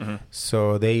around.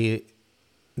 So they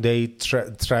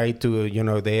try to,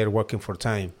 they are working for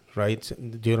time, right?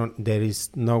 There is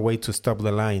no way to stop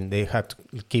the line. They have to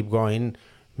keep going,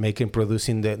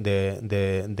 producing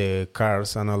the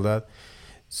cars and all that.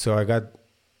 So I got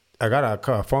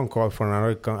a phone call from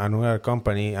another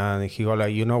company, and he was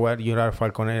like, you know what, you are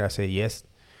Falconry? I said, yes.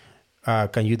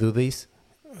 Can you do this?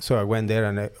 So I went there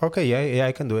and okay, yeah,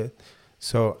 I can do it.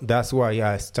 So that's why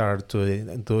I started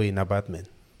doing abatement.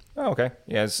 Oh, okay.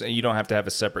 Yeah, so you don't have to have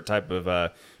a separate type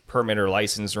of permit or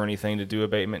license or anything to do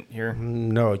abatement here?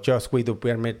 No, just with the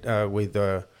permit, with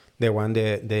the one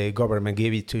the government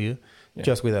gave it to you,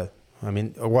 just with that. I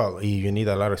mean, well, you need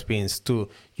a lot of experience too.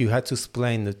 You had to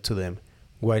explain it to them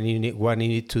what you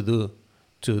need to do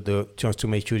just to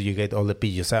make sure you get all the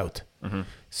pigeons out. Mm-hmm.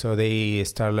 So they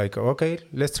start like, okay,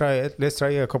 let's try it. Let's try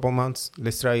a couple months.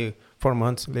 Let's try 4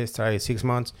 months. Let's try 6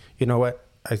 months. You know what?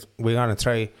 We're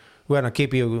gonna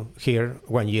keep you here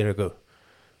 1 year ago.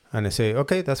 And I say,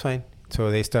 okay, that's fine.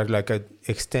 So they start like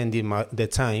extending the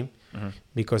time, mm-hmm.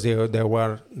 because they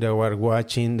were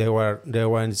watching, they were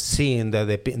seeing that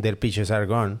their pigeons are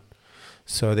gone.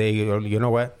 So they, you know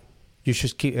what? You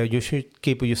should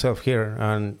keep yourself here,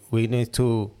 and we need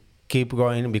to keep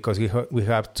going because we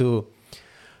have to.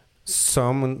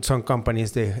 Some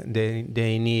companies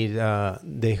they need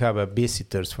they have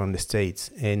visitors from the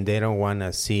States, and they don't want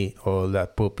to see all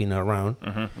that pooping around.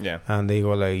 Mm-hmm. Yeah, and they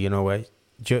go like, you know what?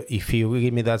 If you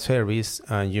give me that service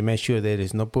and you make sure there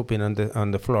is no pooping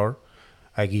on the floor,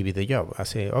 I give you the job. I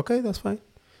say, okay, that's fine.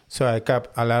 So right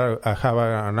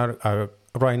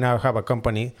now I have a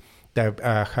company that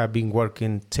I have been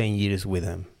working 10 years with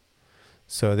them.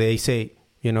 So they say,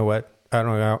 you know what? I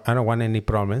don't want any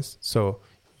problems. So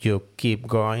you keep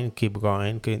going.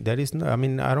 There is no, I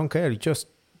mean, I don't care. Just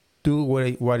do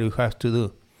what you have to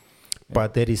do.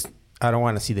 But I don't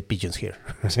want to see the pigeons here.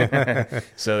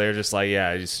 So they're just like,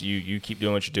 yeah, just you keep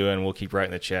doing what you're doing. We'll keep writing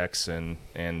the checks and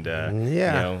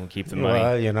we'll keep the money.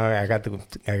 Well, I got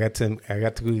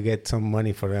to get some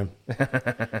money for them.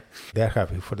 They're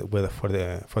happy for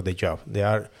the job. They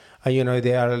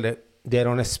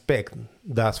don't expect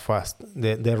that fast.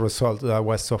 The result that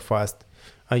was so fast.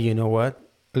 And you know what?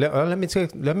 Let me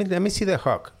see the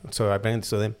hawk. So I bring it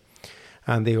to them,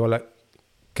 and they go like,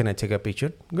 "Can I take a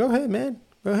picture?" Go ahead, man.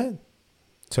 Go ahead.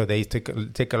 So they take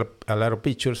a lot of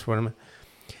pictures for me,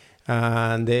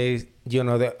 and they,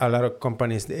 a lot of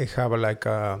companies, they have like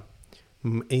a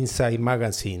inside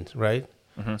magazine, right?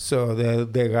 Mm-hmm. So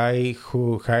the guy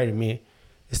who hired me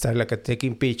started like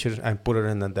taking pictures and put it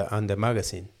on the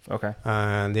magazine. Okay.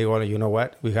 And they go, you know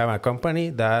what? We have a company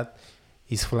that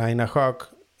is flying a hawk,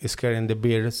 is carrying the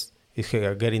birds, is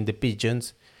getting the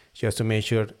pigeons, just to make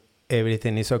sure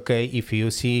everything is okay. If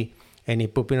you see any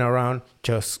pooping around,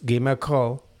 just give me a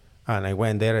call. And I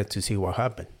went there to see what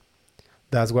happened.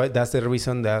 That's the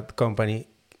reason that company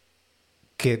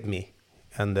kept me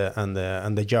and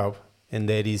the job. And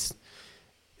they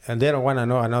don't want to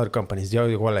know another companies.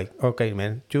 They were like, okay,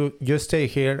 man, you stay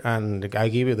here and I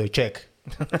give you the check.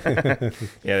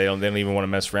 Yeah, they don't even want to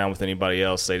mess around with anybody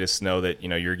else. They just know that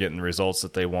you're getting the results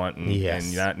that they want, and,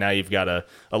 yes. And now you've got a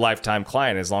lifetime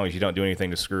client as long as you don't do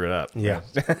anything to screw it up. Yeah.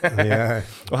 Yeah.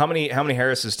 Well, how many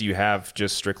Harrises do you have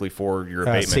just strictly for your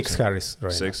abatement? 6 Harris,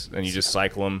 right? 6, and you just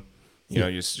cycle them.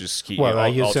 Just keep. Well, I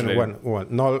use one.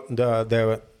 No,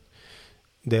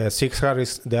 the 6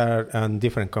 Harris, they are on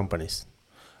different companies,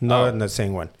 not in the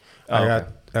same one. I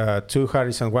got 2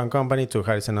 Harris in one company, 2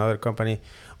 Harris in another company.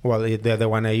 Well, the other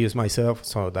one I use myself,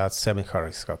 so that's 7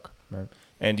 Harris cock. Right.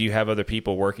 And do you have other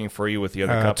people working for you with the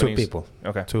other companies? 2 people.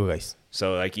 Okay. 2 guys.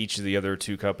 So like each of the other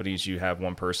 2 companies, you have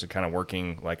one person kind of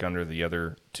working like under the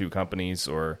other 2 companies,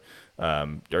 or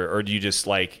do you just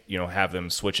like, have them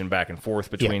switching back and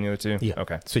forth between the other 2? Yeah.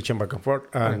 Okay. Switching back and forth.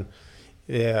 And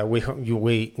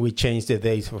we change the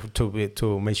days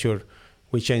to make sure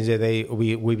we change the day.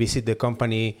 We visit the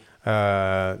company,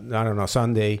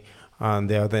 Sunday, and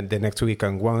the next week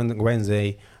on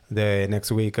Wednesday, the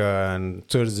next week on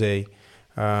Thursday,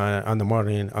 on the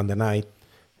morning, on the night.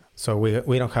 So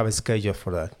we don't have a schedule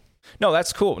for that. No,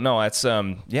 that's cool. No, that's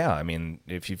yeah. I mean,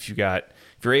 if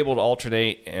you're able to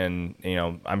alternate, and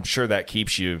I'm sure that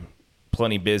keeps you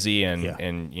plenty busy and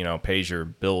pays your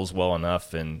bills well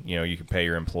enough, and you can pay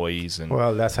your employees. And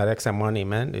well, that's our extra money,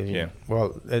 man.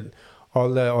 Well, all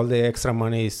the extra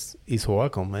money is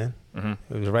welcome, man.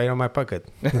 Mm-hmm. It was right on my pocket.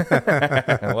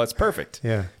 Well, that's perfect.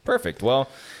 Yeah, perfect. Well,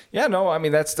 yeah, no, I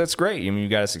mean that's great. I mean, you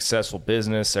got a successful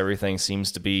business. Everything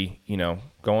seems to be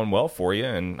going well for you,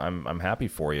 and I'm happy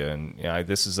for you. And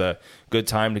this is a good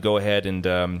time to go ahead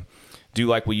and do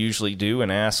like we usually do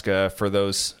and ask for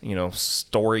those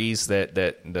stories that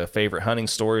the favorite hunting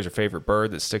stories or favorite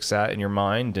bird that sticks out in your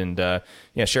mind, and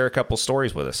share a couple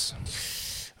stories with us.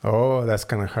 Oh, that's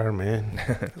kind of hard,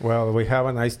 man. Well, we have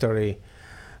a nice story.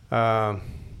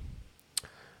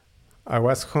 I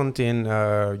was hunting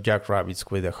jackrabbits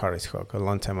with a Harris Hawk a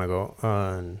long time ago,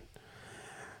 and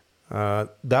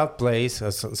that place,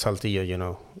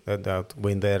 Saltillo, that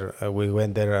went there. We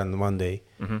went there on Monday.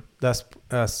 Mm-hmm.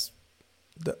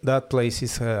 That place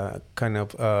is a kind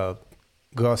of a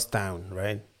ghost town,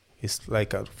 right? It's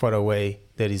like far away.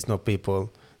 There is no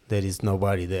people. There is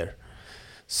nobody there.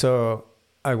 So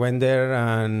I went there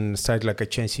and started like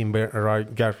chasing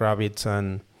jackrabbits,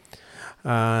 and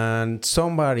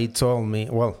somebody told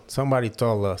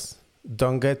us,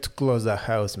 don't get too close to the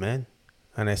house, man.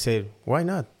 And I said, why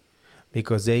not?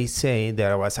 Because they say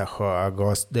there was a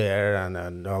ghost there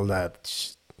and all that.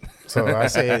 So I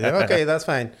said, okay, that's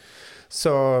fine.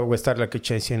 So we started like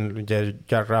chasing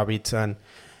jackrabbits, and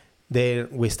then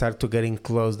we start to getting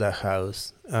close to the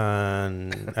house.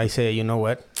 And I say, you know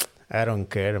what? I don't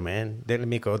care, man. Let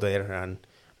me go there and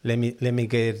let me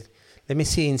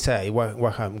see inside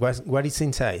what is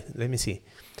inside. Let me see.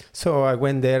 So I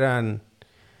went there, and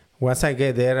once I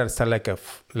get there, I start like a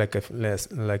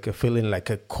feeling like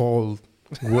a cold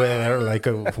weather,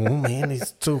 oh man,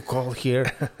 it's too cold here.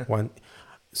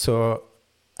 So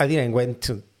I didn't went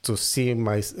to see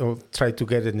try to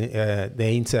get the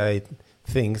inside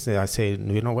things. I say,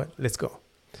 you know what? Let's go.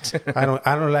 I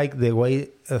don't like the way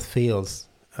it feels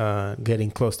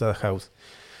getting close to the house.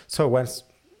 So once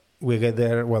we get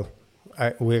there,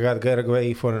 we got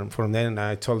away from there, and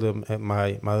I told him,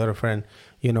 my other friend,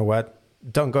 you know what?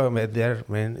 Don't go there,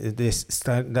 man.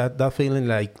 That feeling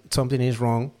like something is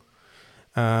wrong.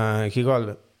 He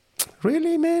goes,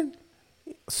 really, man?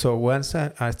 So once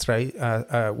I try,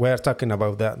 we're talking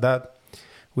about that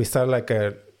we start like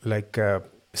a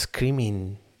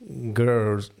screaming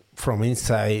girls from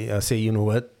inside. I say, you know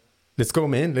what? Let's go,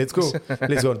 man. Let's go.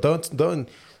 Let's go. Don't.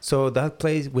 So that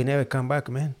place, we never come back,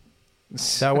 man.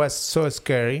 That was so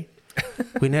scary.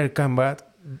 We never come back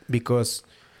because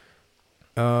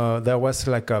that was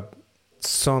like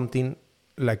something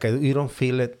like you don't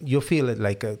feel it. You feel it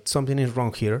like something is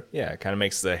wrong here. Yeah, it kind of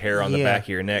makes the hair on the back of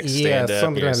your neck stand up.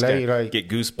 Something like get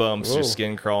goosebumps, your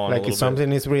skin crawling like a little if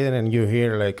something is breathing and you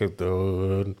hear like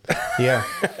yeah.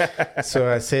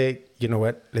 So I say, you know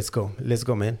what? Let's go,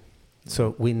 man.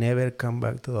 So we never come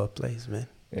back to that place, man.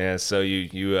 Yeah, so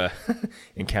you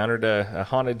encountered a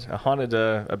haunted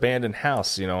abandoned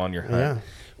house, on your hunt. Yeah.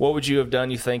 What would you have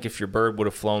done, you think, if your bird would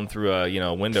have flown through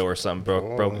a window or something,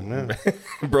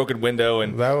 broken window?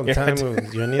 And that time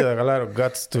you need a lot of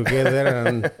guts to get there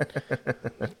and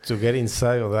to get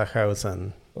inside of that house.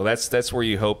 And well, that's where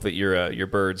you hope that your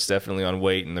bird's definitely on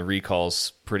weight and the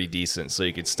recall's pretty decent, so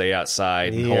you could stay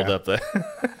outside and hold up the.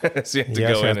 So you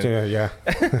have to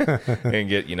go in and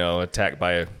get attacked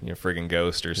by a friggin'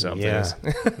 ghost or something. Yeah,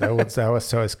 that was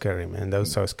so scary, man. That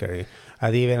was so scary. I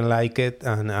didn't like it,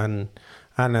 and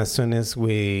as soon as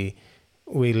we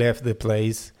left the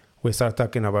place, we started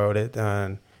talking about it,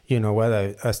 and you know what?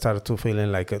 I started to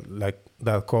feeling like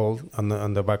that cold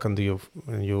on the back of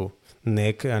your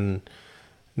neck, and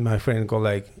my friend go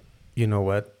like, you know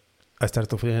what? I started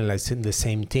to feeling like the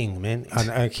same thing, man.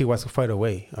 And he was far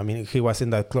away. I mean, he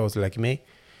wasn't that close like me.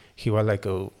 He was like,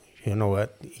 oh, you know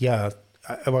what? Yeah,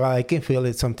 I can feel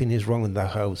it. Something is wrong in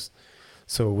that house.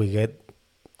 So we get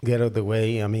out of the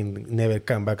way. I mean, never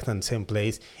come back to the same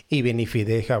place. Even if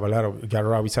they have a lot of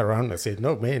jackrabbits around, I said,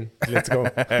 no, man, let's go.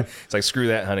 It's like, screw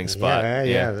that hunting spot.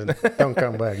 Yeah. Don't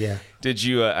come back, yeah. Did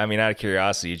you, out of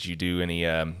curiosity, did you do any,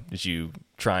 did you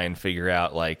try and figure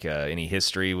out like any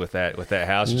history with that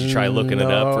house? Did you try looking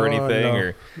it up or anything?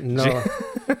 Or no.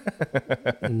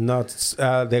 Not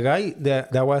the guy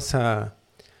that was the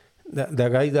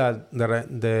guy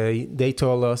that they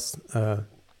told us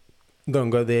don't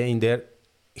go there in there.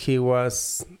 He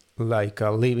was like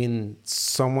living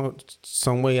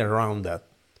somewhere around that,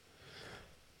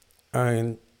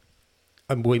 and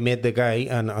we met the guy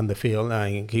on the field,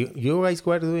 and you guys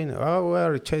were doing? Oh,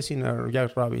 we're chasing a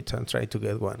jackrabbit and trying to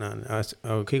get one.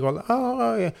 And he goes,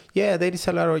 oh yeah, there is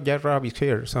a lot of jackrabbits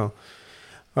here. So,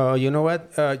 you know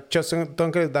what? Just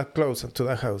don't get that close to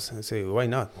the house. I say, why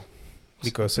not?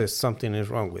 Because something is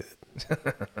wrong with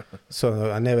it.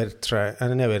 So I never try. I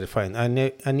never find.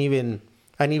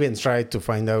 I even tried to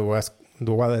find out what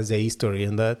is the history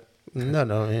in that. No.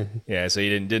 Man. Yeah, so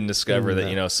you didn't discover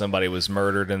that somebody was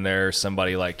murdered in there,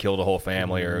 somebody like killed a whole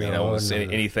family, or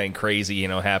anything crazy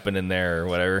happened in there or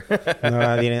whatever. No,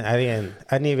 I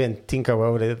didn't even think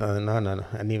about it. No.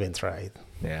 I didn't even try it.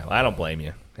 Yeah, well, I don't blame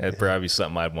you. That'd probably be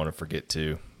something I'd want to forget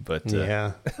too. But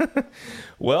yeah.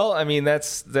 Well, I mean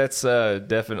that's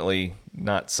definitely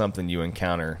not something you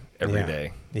encounter every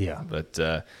day. Yeah. But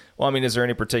is there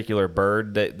any particular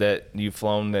bird that you've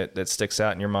flown that sticks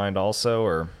out in your mind also,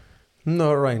 or?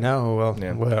 No, right now.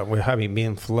 Well, we haven't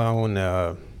been flown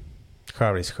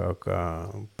Harris Hawk,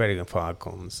 Peregrine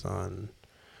Falcons, and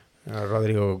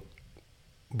Rodrigo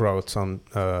brought some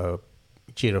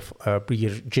Giro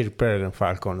Peregrine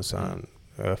Falcons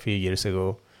a few years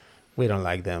ago. We don't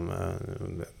like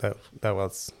them. That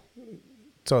was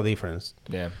so different.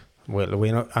 Yeah. Well,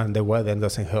 we know, and the weather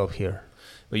doesn't help here.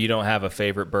 But you don't have a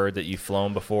favorite bird that you've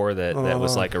flown before that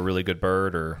was like a really good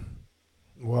bird, or?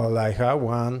 Well, I have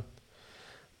one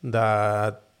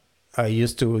that I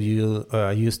used to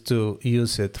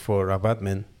use it for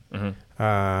abutment.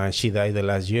 She died the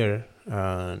last year.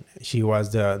 She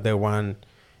was the one.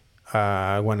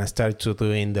 When I started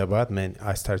doing the abutment,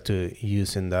 I started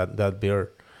using that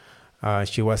bird.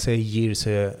 She was 8 years.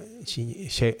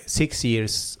 6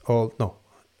 years old. No,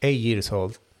 8 years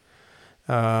old.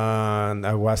 And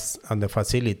I was on the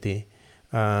facility,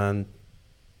 and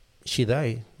she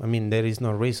died. I mean, there is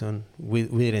no reason. We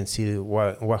didn't see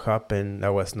what happened.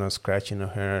 There was no scratching on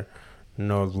her,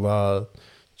 no blood,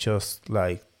 just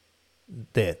like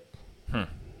dead.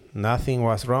 Nothing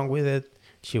was wrong with it.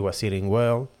 She was eating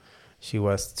well. She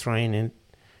was training.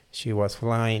 She was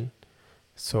flying.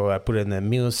 So I put it in the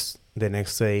muse. The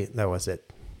next day, that was it.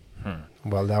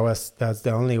 Well, that's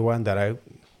the only one that I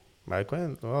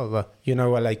went. Well,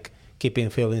 like keeping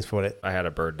feelings for it. I had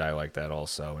a bird die like that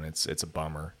also, and it's a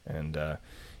bummer. And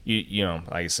you know,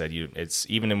 like I said, it's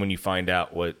even when you find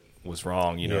out what was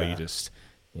wrong, you know, you just,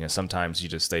 you know, sometimes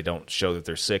they don't show that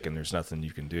they're sick, and there's nothing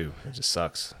you can do. It just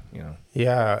sucks, you know.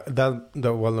 Yeah,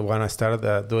 when I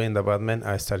started doing the abutment,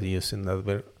 I started using that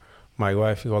bird. My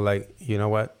wife go like, you know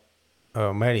what,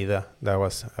 Merida, that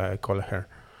was I call her,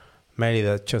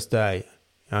 Merida just died,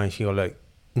 and she go like,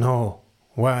 no,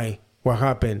 why? What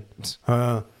happened?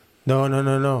 No.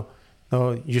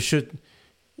 You should.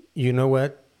 You know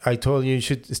what? I told you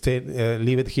should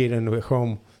leave it here and at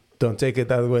home. Don't take it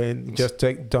that way.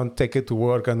 Don't take it to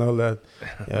work and all that.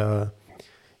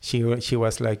 She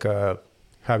was like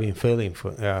having feelings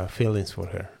for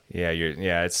her. Yeah,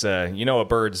 it's you know, a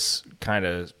bird's kind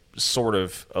of sort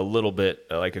of a little bit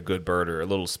like a good bird, or a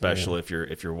little special if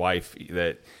your wife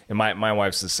and my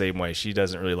wife's the same way. She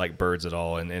doesn't really like birds at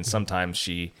all, and sometimes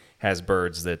she has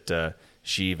birds that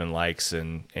she even likes,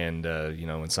 and you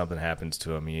know, when something happens to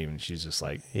them, even she's just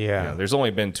like, you know, there's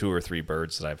only been 2 or 3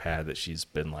 birds that I've had that she's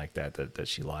been like that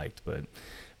she liked, but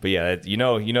yeah, you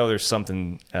know there's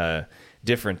something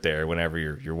different there whenever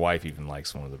your wife even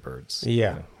likes one of the birds.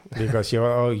 Yeah, you know? Because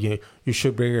you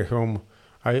should bring it home.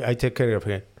 I take care of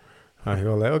it. I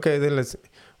go like, okay, then let's.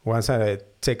 Once I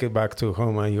take it back to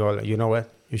home, and you go, you know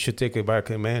what? You should take it back,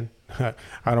 man. I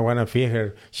don't want to feed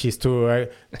her. She's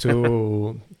too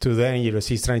dangerous.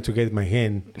 She's trying to get my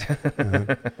hand.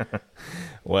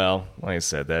 Well, like I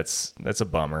said, that's a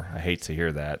bummer. I hate to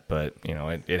hear that, but you know,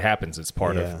 it happens. It's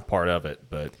part of it.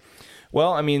 But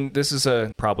well, I mean, this is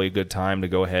probably a good time to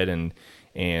go ahead and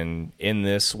end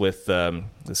this with the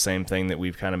same thing that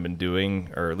we've kind of been doing,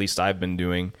 or at least I've been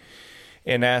doing.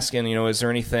 And asking, you know, is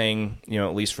there anything, you know,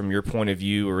 at least from your point of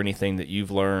view, or anything that you've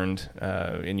learned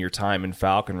in your time in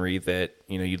falconry that,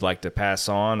 you know, you'd like to pass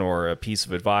on, or a piece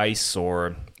of advice,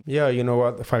 or... Yeah, you know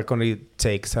what? Falconry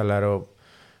takes a lot of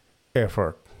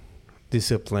effort,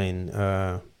 discipline,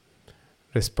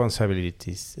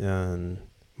 responsibilities, and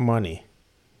money.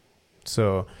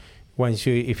 So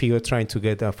if you're trying to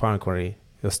get a falconry,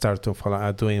 you start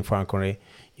to doing falconry,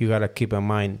 you got to keep in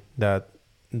mind that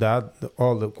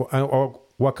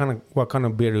what kind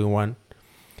of bird you want,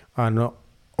 and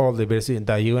all the birds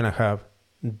that you're gonna have,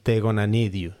 they're gonna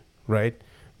need you, right?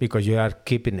 Because you are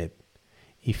keeping it.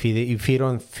 If you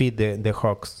don't feed the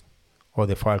hawks or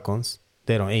the falcons,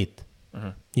 they don't eat.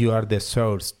 You are the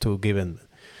source to give them.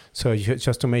 So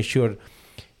just to make sure,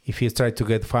 if you try to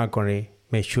get falconry,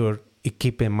 make sure you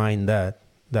keep in mind that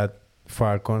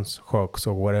falcons, hawks,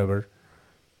 or whatever,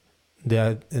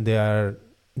 they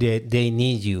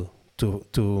need you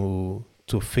to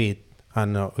feed.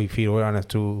 And if you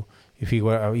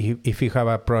have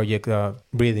a project,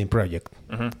 breeding project,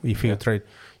 if you try,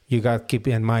 you got to keep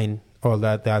in mind all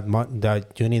that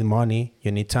you need money,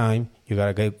 you need time, you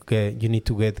need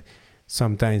to get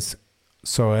sometimes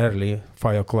so early,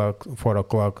 5 o'clock, 4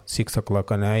 o'clock, 6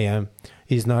 o'clock in a.m.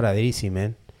 It's not that easy,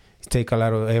 man. It takes a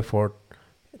lot of effort,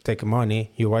 take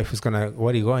money. Your wife is gonna,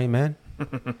 where are you going, man?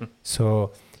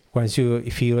 So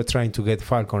if you're trying to get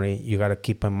falconry, you gotta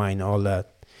keep in mind all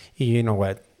that. You know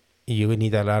what? You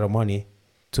need a lot of money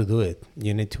to do it.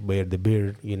 You need to buy the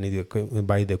bird. You need to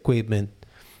buy the equipment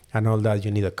and all that.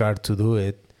 You need a car to do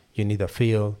it. You need a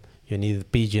field. You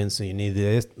need pigeons. You need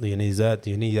this. You need that.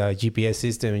 You need a GPS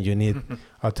system. You need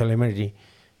a telemetry.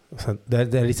 So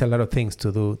there is a lot of things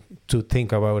to do, to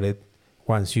think about it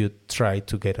once you try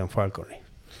to get on falconry.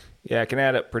 Yeah, it can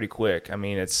add up pretty quick. I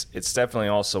mean, it's definitely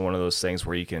also one of those things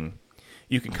where you can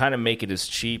kind of make it as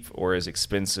cheap or as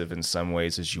expensive in some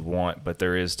ways as you want, but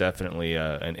there is definitely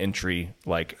an entry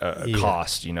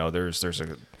cost.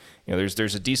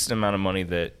 There's a decent amount of money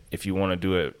that if you want to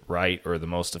do it right or the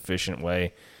most efficient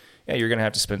way, you're gonna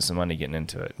have to spend some money getting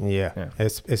into it. Yeah.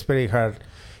 It's very hard.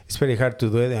 It's very hard to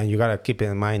do it, and you gotta keep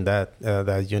in mind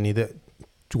that you need it.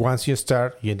 Once you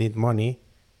start, you need money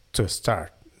to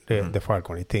start the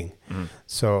falconry thing. Mm-hmm.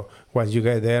 So once you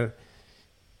get there,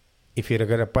 if you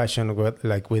get a passion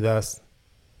with us,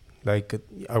 like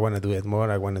I want to do it more,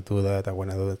 I want to do that, I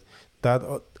want to do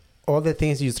that. All the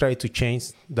things you try to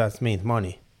change, that means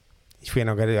money. If you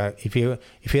don't get it, if you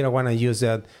don't want to use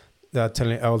that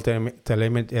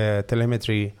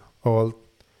telemetry all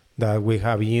that we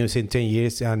have used in 10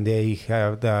 years, and they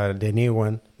have the new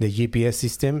one, the GPS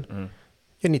system. Mm.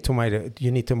 You need to buy it.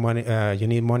 You need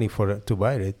money to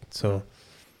buy it. So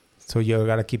you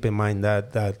gotta keep in mind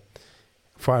that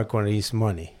falconry is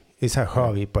money. It's a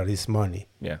hobby, but it's money.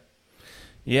 Yeah.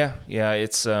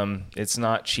 It's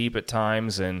not cheap at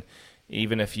times, and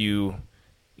even if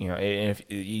if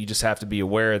you just have to be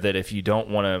aware that if you don't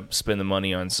want to spend the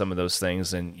money on some of those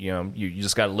things, then you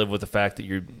just got to live with the fact that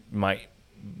you might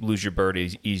lose your bird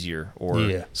easier,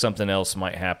 or something else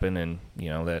might happen, and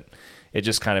that it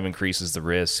just kind of increases the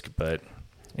risk. But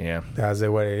that's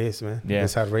the way it is, man.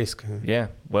 It's a risk. Yeah.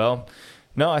 Well,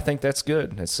 no, I think that's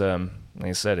good. It's like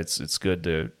I said, it's good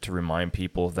to remind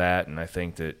people of that, and I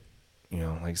think that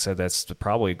like I said, that's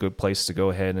probably a good place to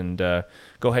go ahead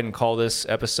and call this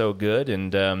episode good.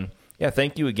 And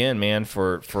thank you again, man,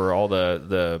 for all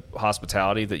the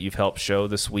hospitality that you've helped show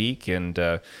this week, and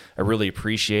I really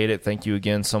appreciate it. Thank you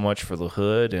again so much for the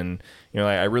hood, and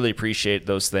I really appreciate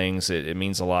those things. It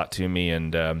means a lot to me,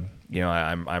 and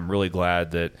I'm really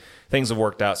glad that things have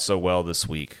worked out so well this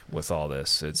week with all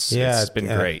this. It's been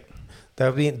great.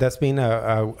 That's been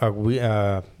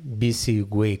a busy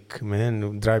week,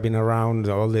 man. Driving around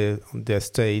all the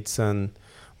states, and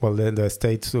the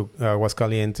states to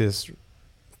Aguascalientes,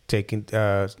 taking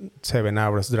 7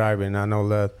 hours driving and all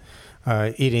that.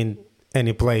 Eating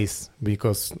any place,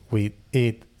 because we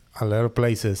eat a lot of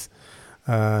places,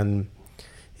 and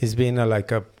it's been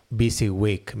like a busy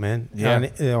week, man. Yeah.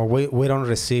 And we don't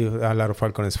receive a lot of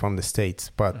falconers from the States,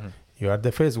 but you are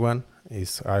the first one.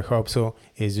 I hope so.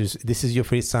 This is your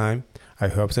first time. I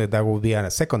hope so. That will be a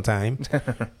second time.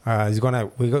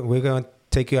 We're gonna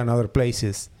take you to other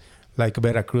places like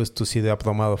Veracruz to see the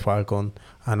Abdomado falcon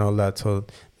and all that. So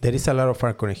there is a lot of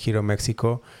falcon here in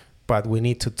Mexico, but we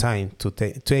need time to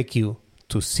take you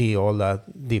to see all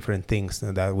that different things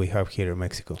that we have here in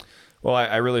Mexico. Well,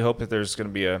 I really hope that there's going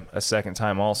to be a second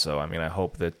time also. I mean, I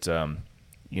hope that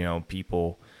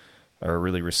people are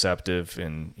really receptive,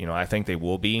 and I think they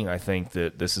will be. I think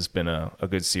that this has been a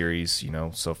good series,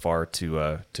 so far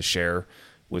to share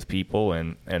with people,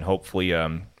 and hopefully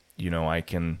I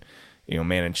can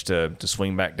manage to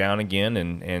swing back down again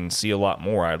and see a lot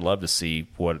more. I'd love to see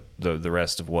what the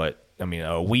rest of a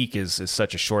week is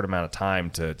such a short amount of time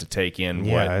to take in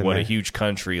what a huge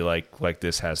country like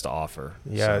this has to offer.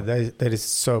 Yeah, so. That is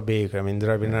so big. I mean,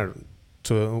 driving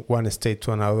to one state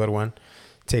to another one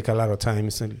take a lot of time.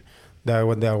 So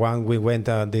the one we went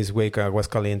this week,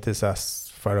 Aguascalientes, that's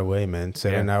far away, man.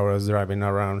 7 hours driving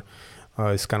around.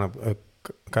 It's kind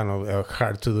of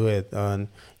hard to do it, and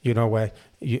why?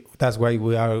 That's why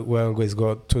we always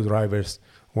go two drivers.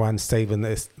 One sleep in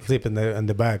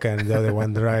the back, and the other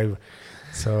one drive.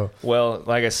 So well,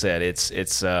 like I said,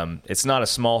 it's not a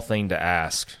small thing to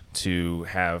ask to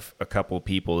have a couple of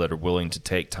people that are willing to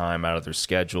take time out of their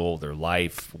schedule, their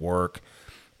life, work,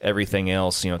 everything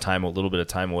else. A little bit of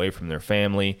time away from their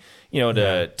family.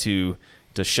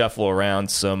 To shuffle around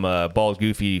some bald,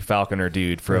 goofy falconer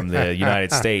dude from the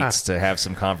United States to have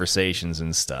some conversations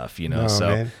and stuff,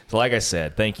 So like I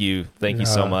said, thank you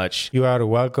so much. You are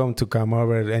welcome to come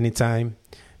over anytime.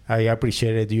 I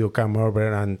appreciated you come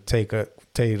over and take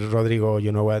Rodrigo.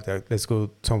 You know what? Let's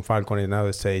go some falcon in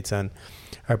other states, and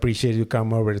I appreciate you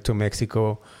come over to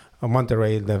Mexico,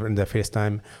 Monterrey, the first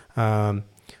time.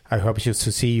 I hope to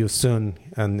see you soon,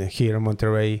 and here in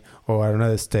Monterrey or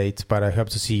another states, but I hope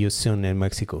to see you soon in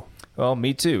Mexico. Well,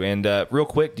 me too. And real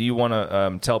quick, do you want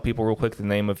to tell people real quick the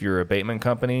name of your abatement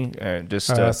company? It's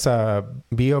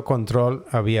Biocontrol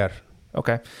Aviar.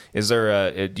 Okay. Is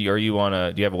there do you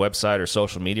have a website or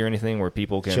social media or anything where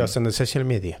people can? Just on the social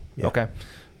media. Yeah. Okay.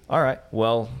 All right.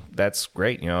 Well, that's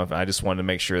great. I just wanted to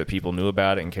make sure that people knew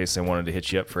about it in case they wanted to hit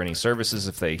you up for any services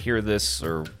if they hear this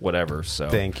or whatever. So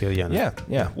thank you, Jonathan.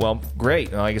 Yeah. Well,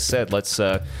 great. Like I said, let's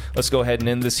go ahead and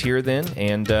end this here then,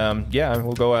 and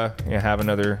we'll go have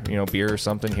another beer or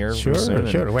something here.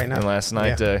 Sure. Why not? And last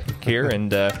night here, and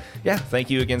thank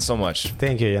you again so much.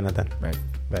 Thank you, Jonathan. Right.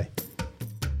 Bye.